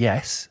say,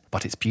 yes,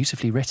 but it's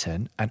beautifully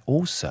written, and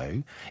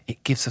also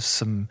it gives us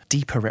some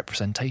deeper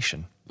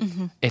representation.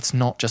 Mm-hmm. It's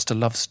not just a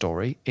love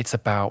story. It's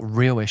about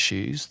real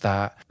issues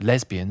that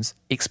lesbians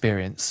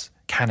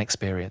can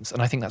experience.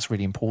 And I think that's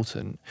really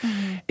important.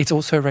 Mm-hmm. It's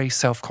also a very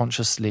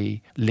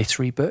self-consciously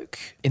literary book.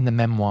 In the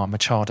memoir,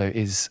 Machado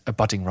is a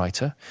budding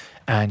writer,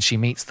 and she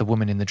meets the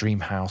woman in the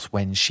dream house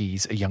when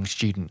she's a young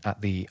student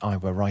at the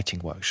Iowa writing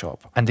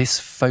workshop. And this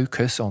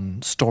focus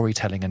on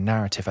storytelling and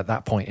narrative at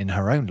that point in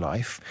her own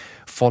life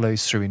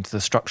follows through into the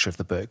structure of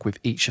the book, with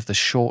each of the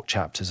short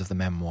chapters of the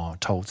memoir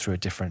told through a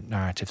different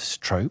narrative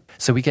trope.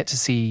 So we get to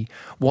see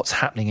what's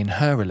happening in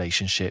her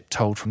relationship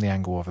told from the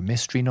angle of a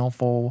mystery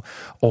novel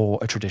or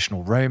a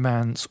traditional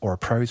romance or a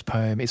prose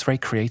poem. It's very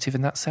creative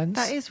in that sense.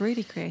 That is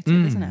really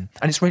creative, isn't it?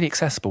 And it's really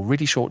accessible,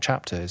 really short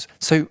chapters.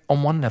 So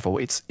on one level,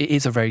 it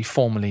is a very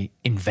formally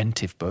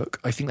inventive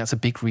book. I think that's a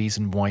big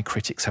reason why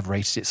critics have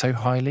rated it so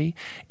highly.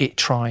 It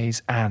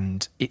tries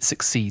and it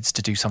succeeds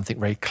to do something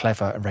very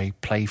clever and very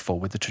playful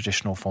with the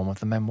traditional form of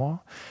the memoir.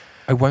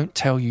 I won't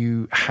tell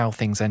you how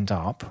things end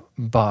up,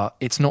 but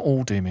it's not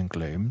all doom and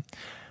gloom.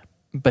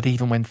 But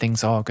even when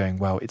things are going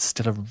well, it's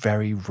still a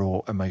very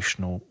raw,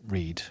 emotional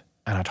read,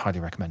 and I'd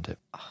highly recommend it.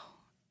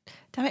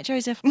 Damn it,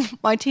 Joseph.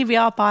 My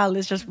TBR pile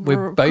is just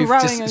We're both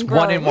growing just and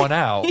growing. one in, one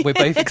out. We're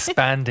both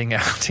expanding our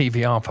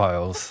TBR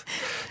piles.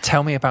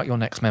 Tell me about your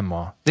next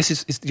memoir. This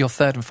is your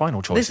third and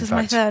final choice, This is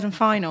my third and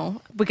final.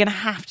 We're going to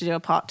have to do a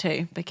part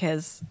 2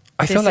 because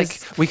I feel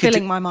like we could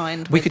filling my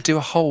mind. We could do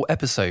a whole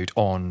episode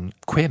on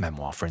queer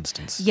memoir, for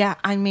instance. Yeah,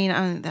 I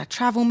mean, there are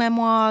travel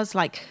memoirs,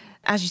 like,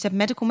 as you said,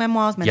 medical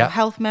memoirs, mental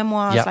health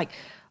memoirs, like...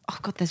 Oh,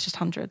 God, there's just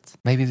hundreds.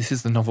 Maybe this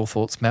is the Novel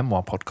Thoughts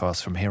memoir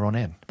podcast from here on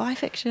in. By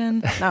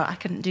fiction. No, I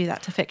couldn't do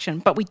that to fiction.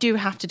 But we do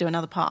have to do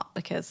another part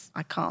because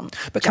I can't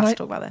talk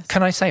about this.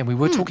 Can I say, and we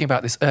were talking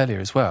about this earlier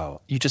as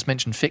well, you just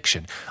mentioned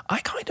fiction. I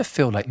kind of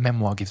feel like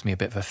memoir gives me a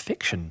bit of a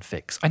fiction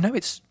fix. I know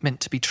it's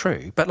meant to be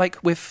true, but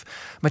like with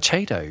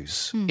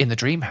Machado's In the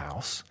Dream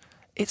House,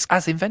 it's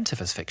as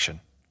inventive as fiction.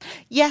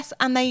 Yes,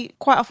 and they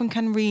quite often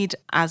can read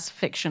as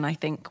fiction, I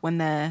think, I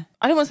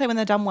don't want to say when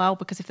they're done well,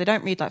 because if they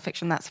don't read like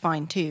fiction, that's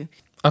fine too.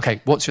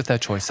 Okay, what's your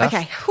third choice, Saf?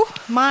 Okay,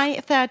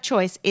 my third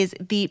choice is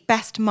The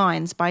Best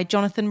Minds by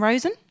Jonathan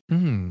Rosen.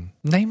 Name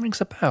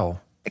rings a bell.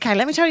 Okay,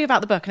 let me tell you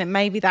about the book, and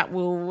maybe that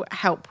will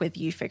help with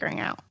you figuring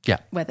out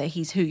whether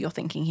he's who you're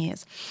thinking he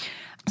is.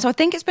 So I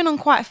think it's been on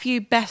quite a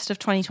few best of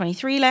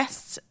 2023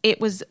 lists.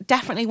 It was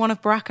definitely one of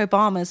Barack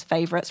Obama's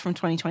favourites from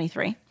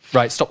 2023.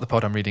 Right, stop the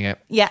pod, I'm reading it.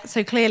 Yeah,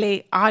 so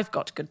clearly I've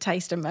got good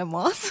taste in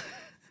memoirs.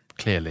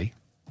 Clearly.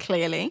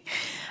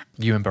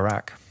 You and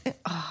Barack.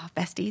 Oh,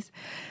 besties.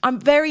 I'm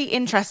very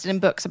interested in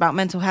books about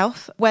mental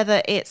health,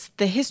 whether it's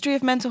the history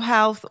of mental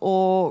health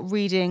or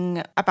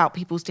reading about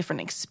people's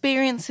different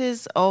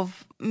experiences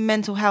of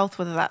mental health,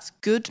 whether that's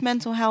good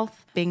mental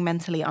health, being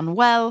mentally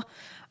unwell.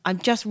 I'm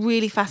just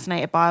really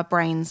fascinated by our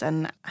brains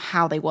and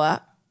how they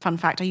work. Fun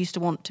fact, I used to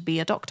want to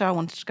be a doctor. I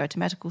wanted to go to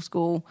medical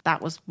school.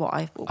 That was what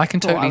I can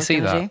totally see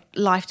that.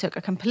 Life took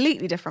a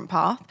completely different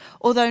path.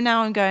 Although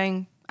now I'm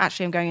going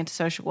into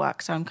social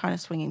work, so I'm kind of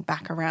swinging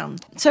back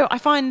around. So I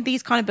find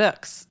these kind of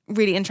books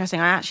really interesting.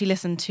 I actually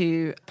listen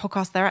to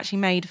podcasts. They're actually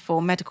made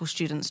for medical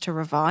students to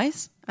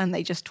revise, and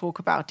they just talk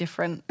about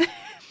different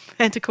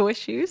medical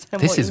issues and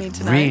what you need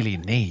to know. This is really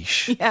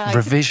niche. Yeah.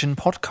 Revision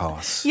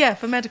podcasts. Yeah,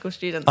 for medical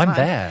students. I'm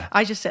there.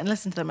 I just sit and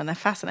listen to them, and they're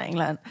fascinating.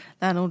 Learn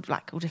all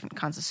different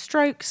kinds of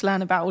strokes,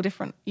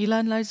 you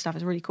learn loads of stuff.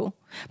 It's really cool.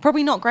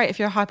 Probably not great if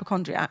you're a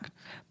hypochondriac,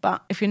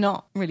 but if you're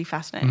not, really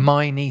fascinating.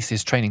 My niece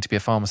is training to be a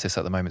pharmacist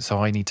at the moment, so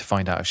I need to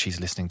find out if she's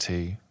listening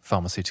to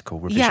pharmaceutical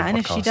revision podcasts. Yeah, and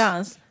if she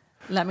does,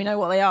 let me know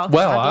what they are.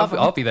 Well,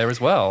 I'll be there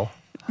as well.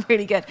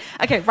 Really good.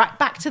 Okay, right,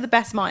 back to The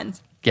Best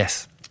Minds.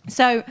 Yes.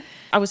 So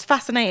I was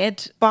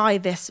fascinated by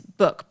this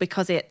book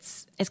because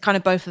it's kind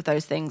of both of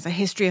those things, a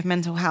history of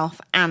mental health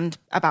and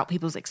about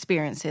people's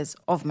experiences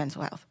of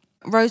mental health.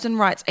 Rosen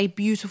writes a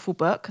beautiful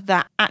book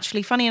that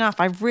actually, funny enough,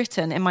 I've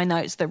written in my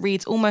notes that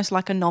reads almost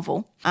like a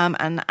novel.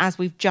 And as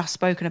we've just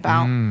spoken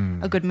about,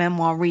 a good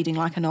memoir reading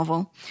like a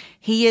novel.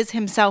 He is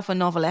himself a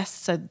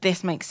novelist, so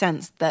this makes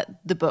sense that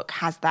the book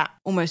has that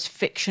almost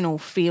fictional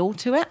feel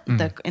to it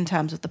in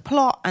terms of the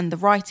plot and the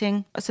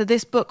writing. So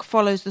this book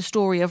follows the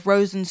story of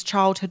Rosen's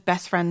childhood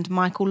best friend,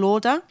 Michael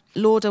Lauder.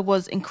 Lauder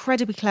was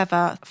incredibly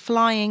clever,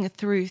 flying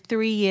through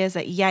 3 years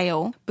at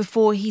Yale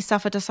before he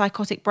suffered a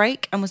psychotic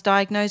break and was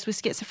diagnosed with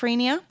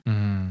schizophrenia.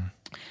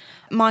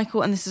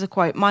 Michael, and this is a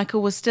quote,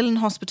 Michael was still in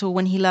hospital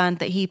when he learned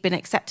that he'd been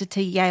accepted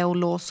to Yale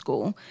Law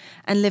School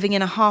and living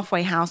in a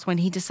halfway house when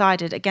he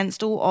decided,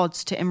 against all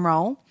odds, to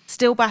enroll.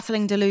 Still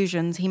battling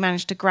delusions, he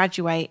managed to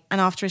graduate,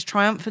 and after his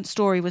triumphant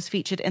story was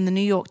featured in the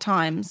New York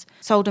Times,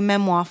 sold a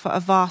memoir for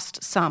a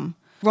vast sum.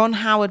 Ron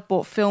Howard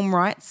bought film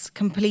rights,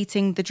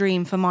 completing the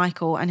dream for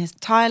Michael and his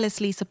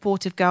tirelessly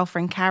supportive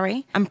girlfriend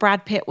Carrie, and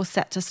Brad Pitt was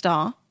set to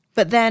star.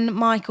 But then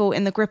Michael,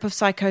 in the grip of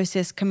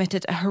psychosis,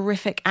 committed a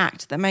horrific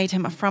act that made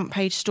him a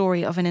front-page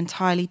story of an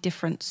entirely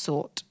different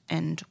sort,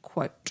 end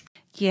quote.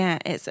 Yeah,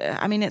 it's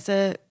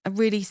a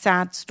really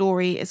sad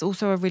story. It's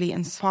also a really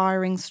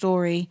inspiring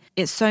story.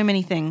 It's so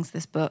many things,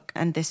 this book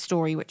and this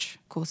story, which,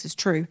 of course, is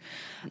true.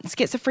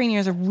 Schizophrenia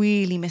is a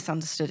really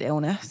misunderstood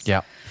illness.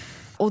 Yeah.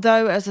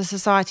 Although as a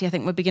society, I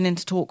think we're beginning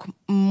to talk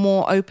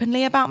more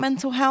openly about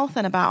mental health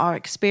and about our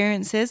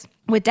experiences,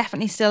 we're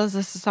definitely still as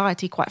a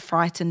society quite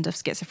frightened of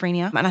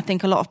schizophrenia. And I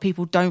think a lot of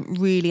people don't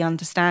really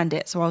understand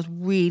it. So I was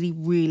really,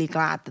 really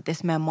glad that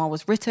this memoir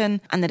was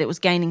written and that it was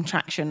gaining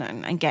traction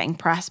and getting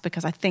press,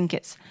 because I think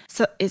it's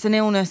an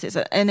illness, it's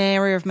an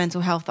area of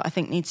mental health that I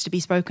think needs to be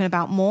spoken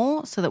about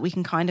more so that we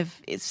can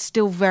it's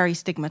still very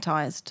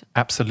stigmatized.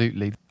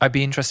 Absolutely. I'd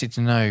be interested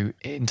to know,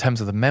 in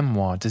terms of the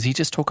memoir, does he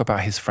just talk about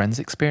his friends'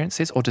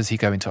 experiences, or does he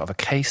go into other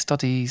case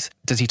studies?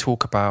 Does he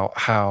talk about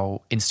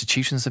how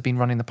institutions have been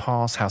run in the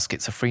past, how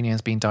schizophrenia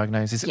has been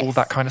diagnosed? Is it all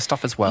that kind of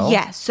stuff as well?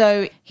 Yeah,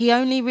 so he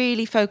only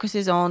really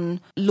focuses on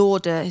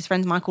Lauder, his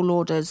friend Michael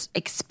Lauder's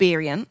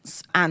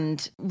experience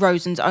and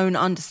Rosen's own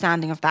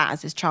understanding of that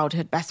as his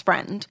childhood best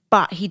friend.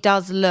 But he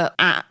does look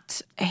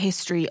at a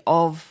history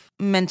of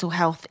mental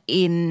health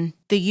in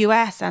the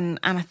US and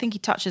I think he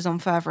touches on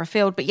further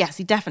afield. But yes,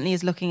 he definitely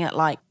is looking at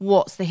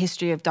what's the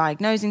history of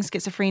diagnosing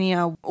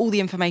schizophrenia, all the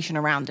information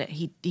around it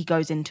he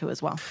goes into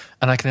as well.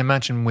 And I can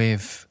imagine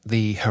with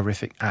the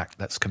horrific act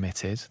that's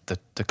committed,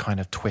 the kind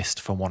of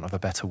twist, for want of a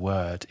better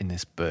word, in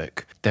this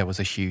book, there was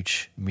a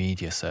huge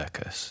media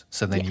circus.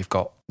 So then you've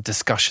got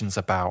discussions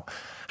about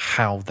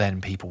how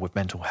then people with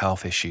mental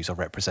health issues are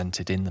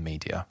represented in the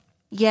media.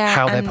 Yeah.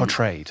 How they're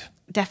portrayed.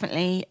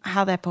 Definitely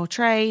how they're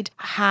portrayed,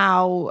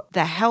 how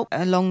they're helped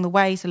along the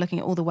way. So looking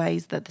at all the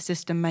ways that the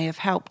system may have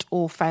helped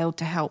or failed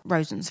to help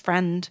Rosen's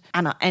friend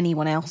and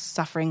anyone else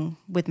suffering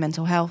with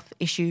mental health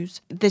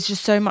issues. There's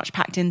just so much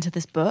packed into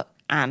this book,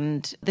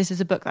 and this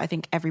is a book that I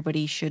think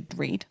everybody should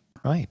read.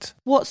 Right.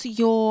 What's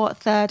your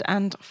third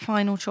and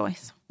final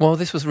choice? Well,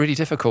 this was really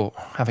difficult,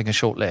 having a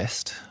short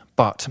list.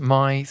 But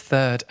my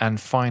third and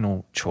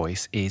final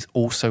choice is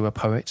also a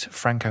poet,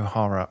 Frank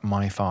O'Hara,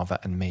 My Father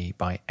and Me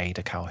by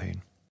Ada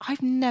Calhoun.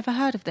 I've never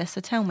heard of this,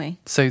 so tell me.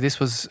 So this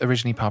was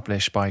originally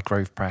published by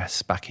Grove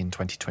Press back in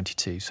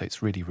 2022, so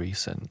it's really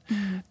recent.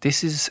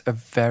 This is a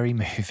very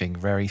moving,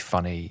 very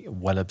funny,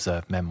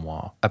 well-observed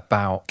memoir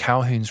about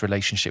Calhoun's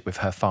relationship with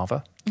her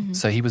father.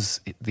 So he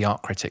was the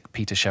art critic,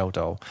 Peter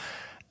Sheldahl,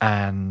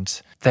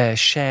 and their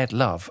shared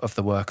love of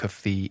the work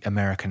of the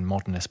American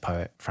modernist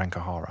poet, Frank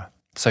O'Hara.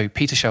 So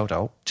Peter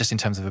Sheldahl, just in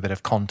terms of a bit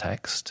of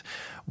context,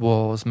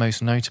 was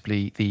most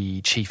notably the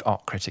chief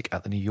art critic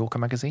at the New Yorker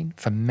magazine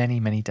for many,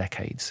 many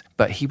decades.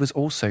 But he was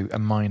also a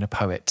minor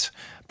poet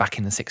back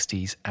in the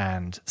 60s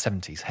and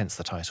 70s, hence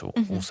the title,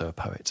 also a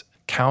poet.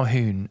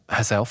 Calhoun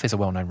herself is a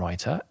well-known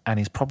writer and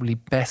is probably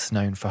best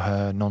known for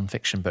her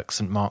non-fiction book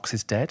St. Mark's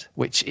is Dead,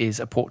 which is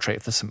a portrait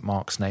of the St.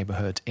 Mark's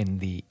neighbourhood in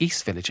the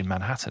East Village in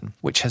Manhattan,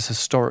 which has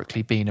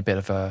historically been a bit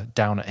of a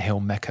down-at-hill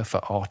mecca for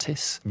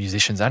artists,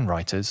 musicians and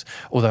writers,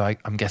 although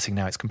I'm guessing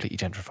now it's completely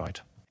gentrified.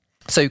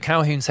 So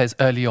Calhoun says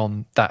early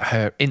on that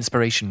her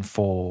inspiration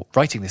for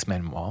writing this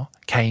memoir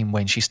came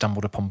when she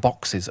stumbled upon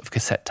boxes of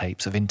cassette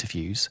tapes of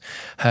interviews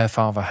her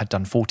father had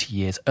done 40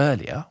 years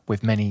earlier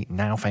with many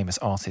now famous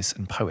artists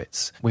and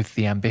poets, with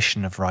the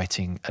ambition of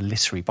writing a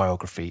literary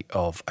biography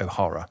of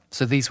O'Hara.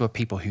 So these were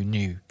people who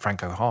knew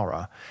Frank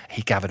O'Hara.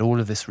 He gathered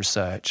all of this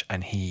research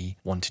and he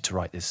wanted to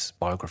write this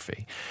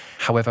biography.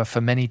 However,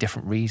 for many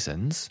different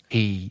reasons,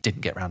 he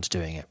didn't get around to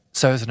doing it.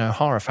 So as an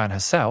O'Hara fan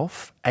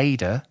herself,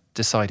 Ada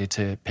decided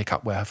to pick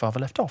up where her father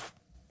left off.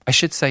 I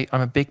should say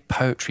I'm a big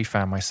poetry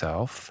fan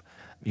myself.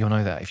 You'll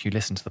know that if you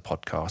listen to the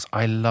podcast.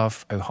 I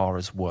love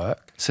O'Hara's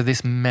work. So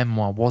this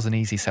memoir was an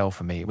easy sell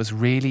for me. It was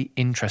really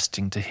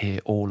interesting to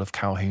hear all of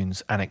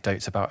Calhoun's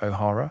anecdotes about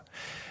O'Hara,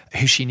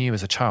 who she knew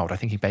as a child. I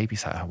think he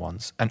babysat her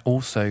once. And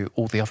also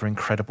all the other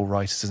incredible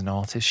writers and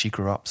artists she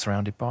grew up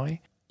surrounded by.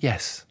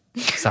 Yes.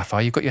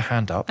 Sapphire, you've got your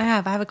hand up. I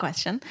have a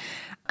question.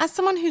 As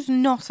someone who's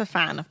not a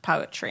fan of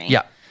poetry...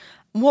 Yeah.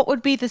 What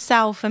would be the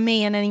sell for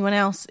me and anyone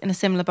else in a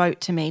similar boat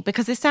to me?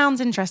 Because this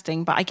sounds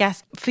interesting, but I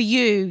guess for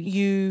you,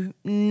 you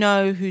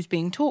know who's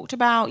being talked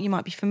about. You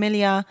might be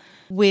familiar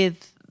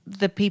with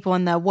the people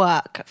and their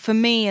work. For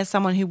me, as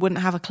someone who wouldn't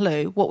have a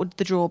clue, what would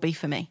the draw be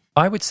for me?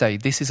 I would say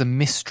this is a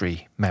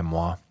mystery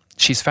memoir.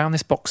 She's found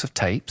this box of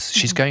tapes.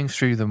 She's going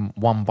through them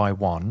one by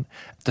one.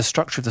 The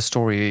structure of the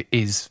story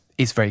is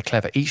very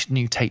clever. Each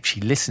new tape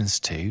she listens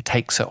to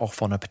takes her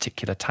off on a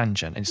particular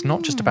tangent. And it's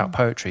not just about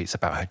poetry, it's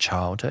about her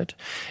childhood.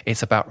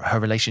 It's about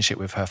her relationship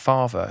with her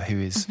father, who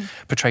is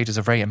portrayed as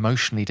a very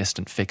emotionally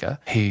distant figure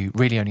who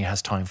really only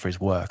has time for his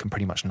work and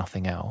pretty much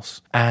nothing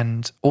else.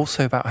 And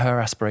also about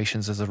her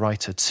aspirations as a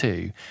writer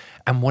too,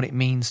 and what it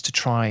means to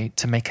try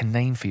to make a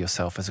name for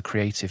yourself as a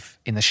creative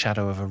in the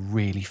shadow of a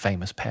really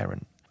famous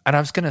parent. And I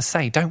was going to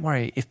say, don't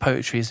worry if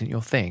poetry isn't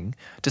your thing.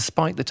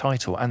 Despite the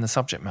title and the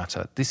subject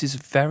matter, this is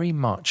very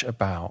much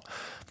about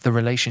the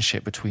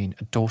relationship between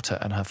a daughter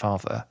and her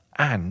father.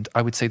 And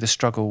I would say the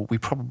struggle we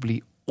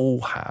probably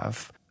all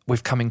have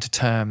with coming to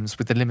terms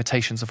with the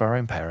limitations of our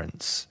own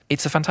parents.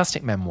 It's a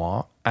fantastic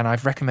memoir, and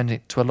I've recommended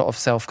it to a lot of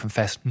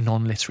self-confessed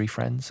non-literary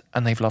friends,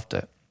 and they've loved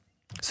it.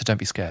 So don't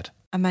be scared.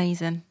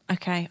 Amazing.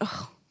 Okay.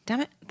 Oh,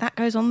 damn it. That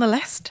goes on the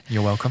list.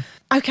 You're welcome.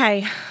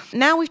 Okay,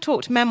 now we've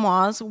talked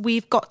memoirs,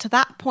 we've got to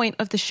that point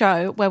of the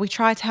show where we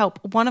try to help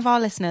one of our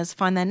listeners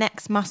find their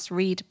next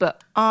must-read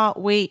book. Are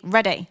we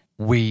ready?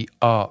 We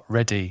are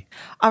ready.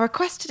 Our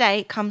request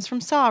today comes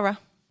from Sarah.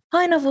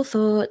 Hi, Novel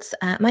Thoughts.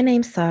 My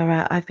name's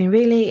Sarah. I've been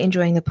really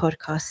enjoying the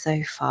podcast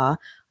so far.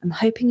 I'm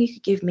hoping you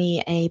could give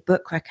me a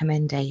book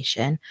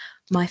recommendation.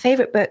 My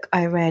favourite book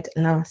I read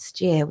last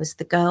year was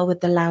The Girl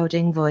with the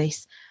Louding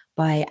Voice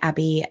by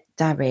Abby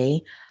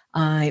Darry.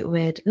 I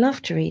would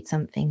love to read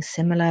something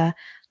similar.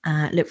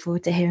 Look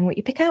forward to hearing what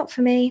you pick out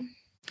for me.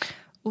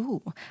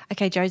 Ooh,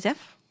 okay,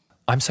 Joseph.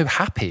 I'm so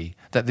happy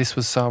that this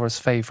was Sarah's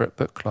favourite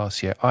book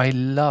last year. I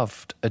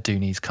loved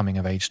Aduni's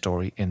coming-of-age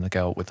story in The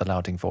Girl with the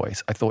Louding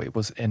Voice. I thought it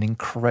was an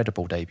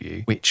incredible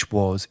debut, which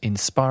was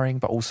inspiring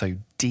but also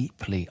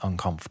deeply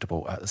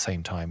uncomfortable at the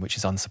same time, which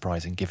is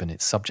unsurprising given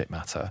its subject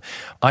matter.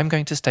 I'm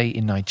going to stay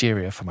in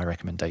Nigeria for my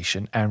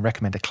recommendation and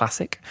recommend a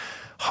classic,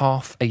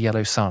 Half a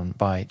Yellow Sun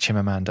by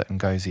Chimamanda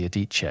Ngozi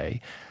Adichie.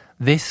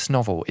 This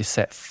novel is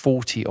set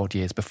 40-odd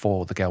years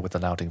before The Girl with the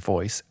Louding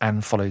Voice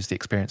and follows the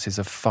experiences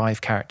of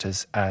 5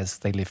 characters as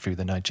they live through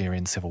the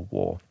Nigerian Civil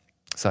War.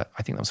 So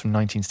I think that was from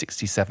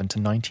 1967 to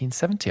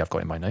 1970, I've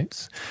got in my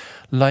notes.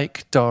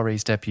 Like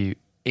Dari's debut,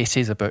 it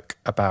is a book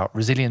about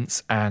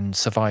resilience and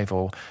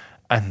survival,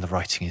 and the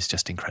writing is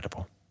just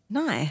incredible.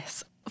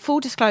 Nice. Full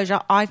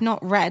disclosure, I've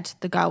not read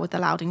The Girl with the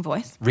Louding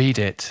Voice. Read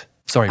it.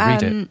 Sorry,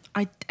 read it.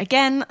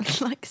 Again,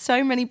 like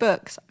so many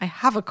books, I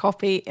have a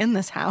copy in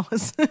this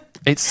house.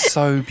 It's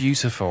so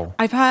beautiful.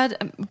 I've heard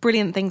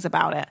brilliant things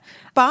about it.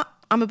 But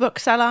I'm a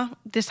bookseller.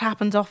 This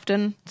happens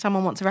often.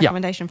 Someone wants a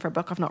recommendation for a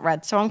book I've not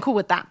read. So I'm cool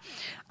with that.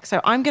 So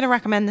I'm going to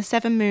recommend The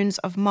 7 Moons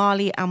of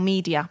Mali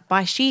Almeida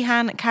by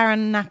Shihan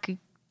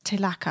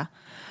Karanatilaka.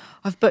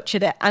 I've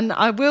butchered it. And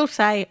I will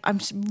say, I'm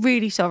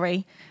really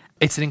sorry.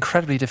 It's an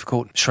incredibly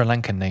difficult Sri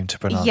Lankan name to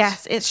pronounce.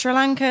 Yes, it's Sri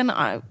Lankan.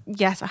 I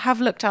have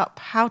looked up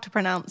how to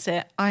pronounce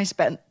it. I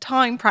spent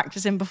time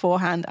practicing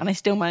beforehand and I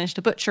still managed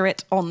to butcher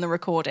it on the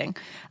recording.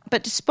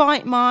 But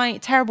despite my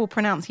terrible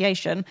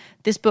pronunciation,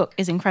 this book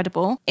is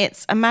incredible.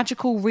 It's a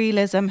magical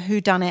realism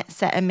whodunit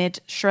set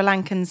amid Sri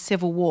Lankan's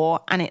civil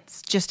war, and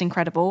it's just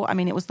incredible. I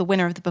mean, it was the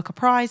winner of the Booker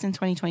Prize in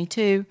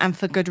 2022, and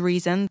for good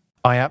reason.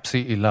 I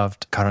absolutely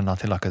loved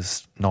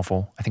Karanatilaka's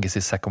novel. I think it's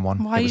his second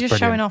one. Why are you just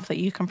showing off that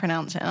you can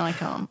pronounce it and I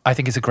can't? I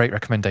think it's a great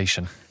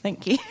recommendation.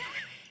 Thank you.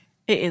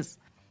 It is.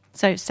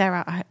 So,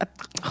 Sarah, I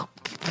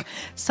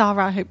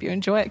hope you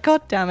enjoy it.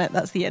 God damn it,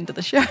 that's the end of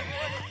the show.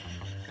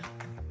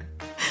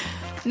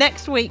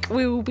 Next week,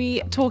 we will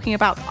be talking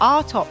about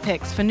our top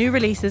picks for new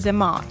releases in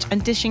March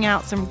and dishing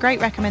out some great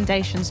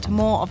recommendations to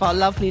more of our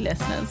lovely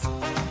listeners.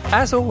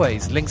 As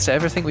always, links to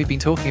everything we've been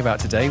talking about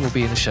today will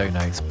be in the show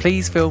notes.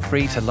 Please feel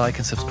free to like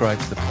and subscribe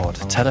to the pod,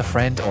 tell a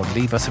friend or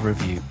leave us a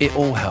review. It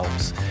all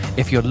helps.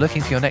 If you're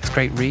looking for your next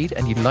great read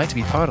and you'd like to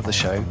be part of the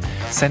show,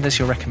 send us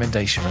your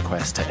recommendation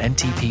request to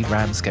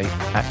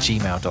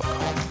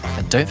ntpramscape@gmail.com.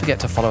 And don't forget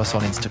to follow us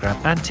on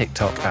Instagram and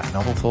TikTok at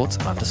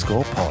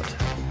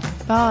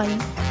novelthoughts_pod. Bye.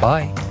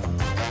 Bye.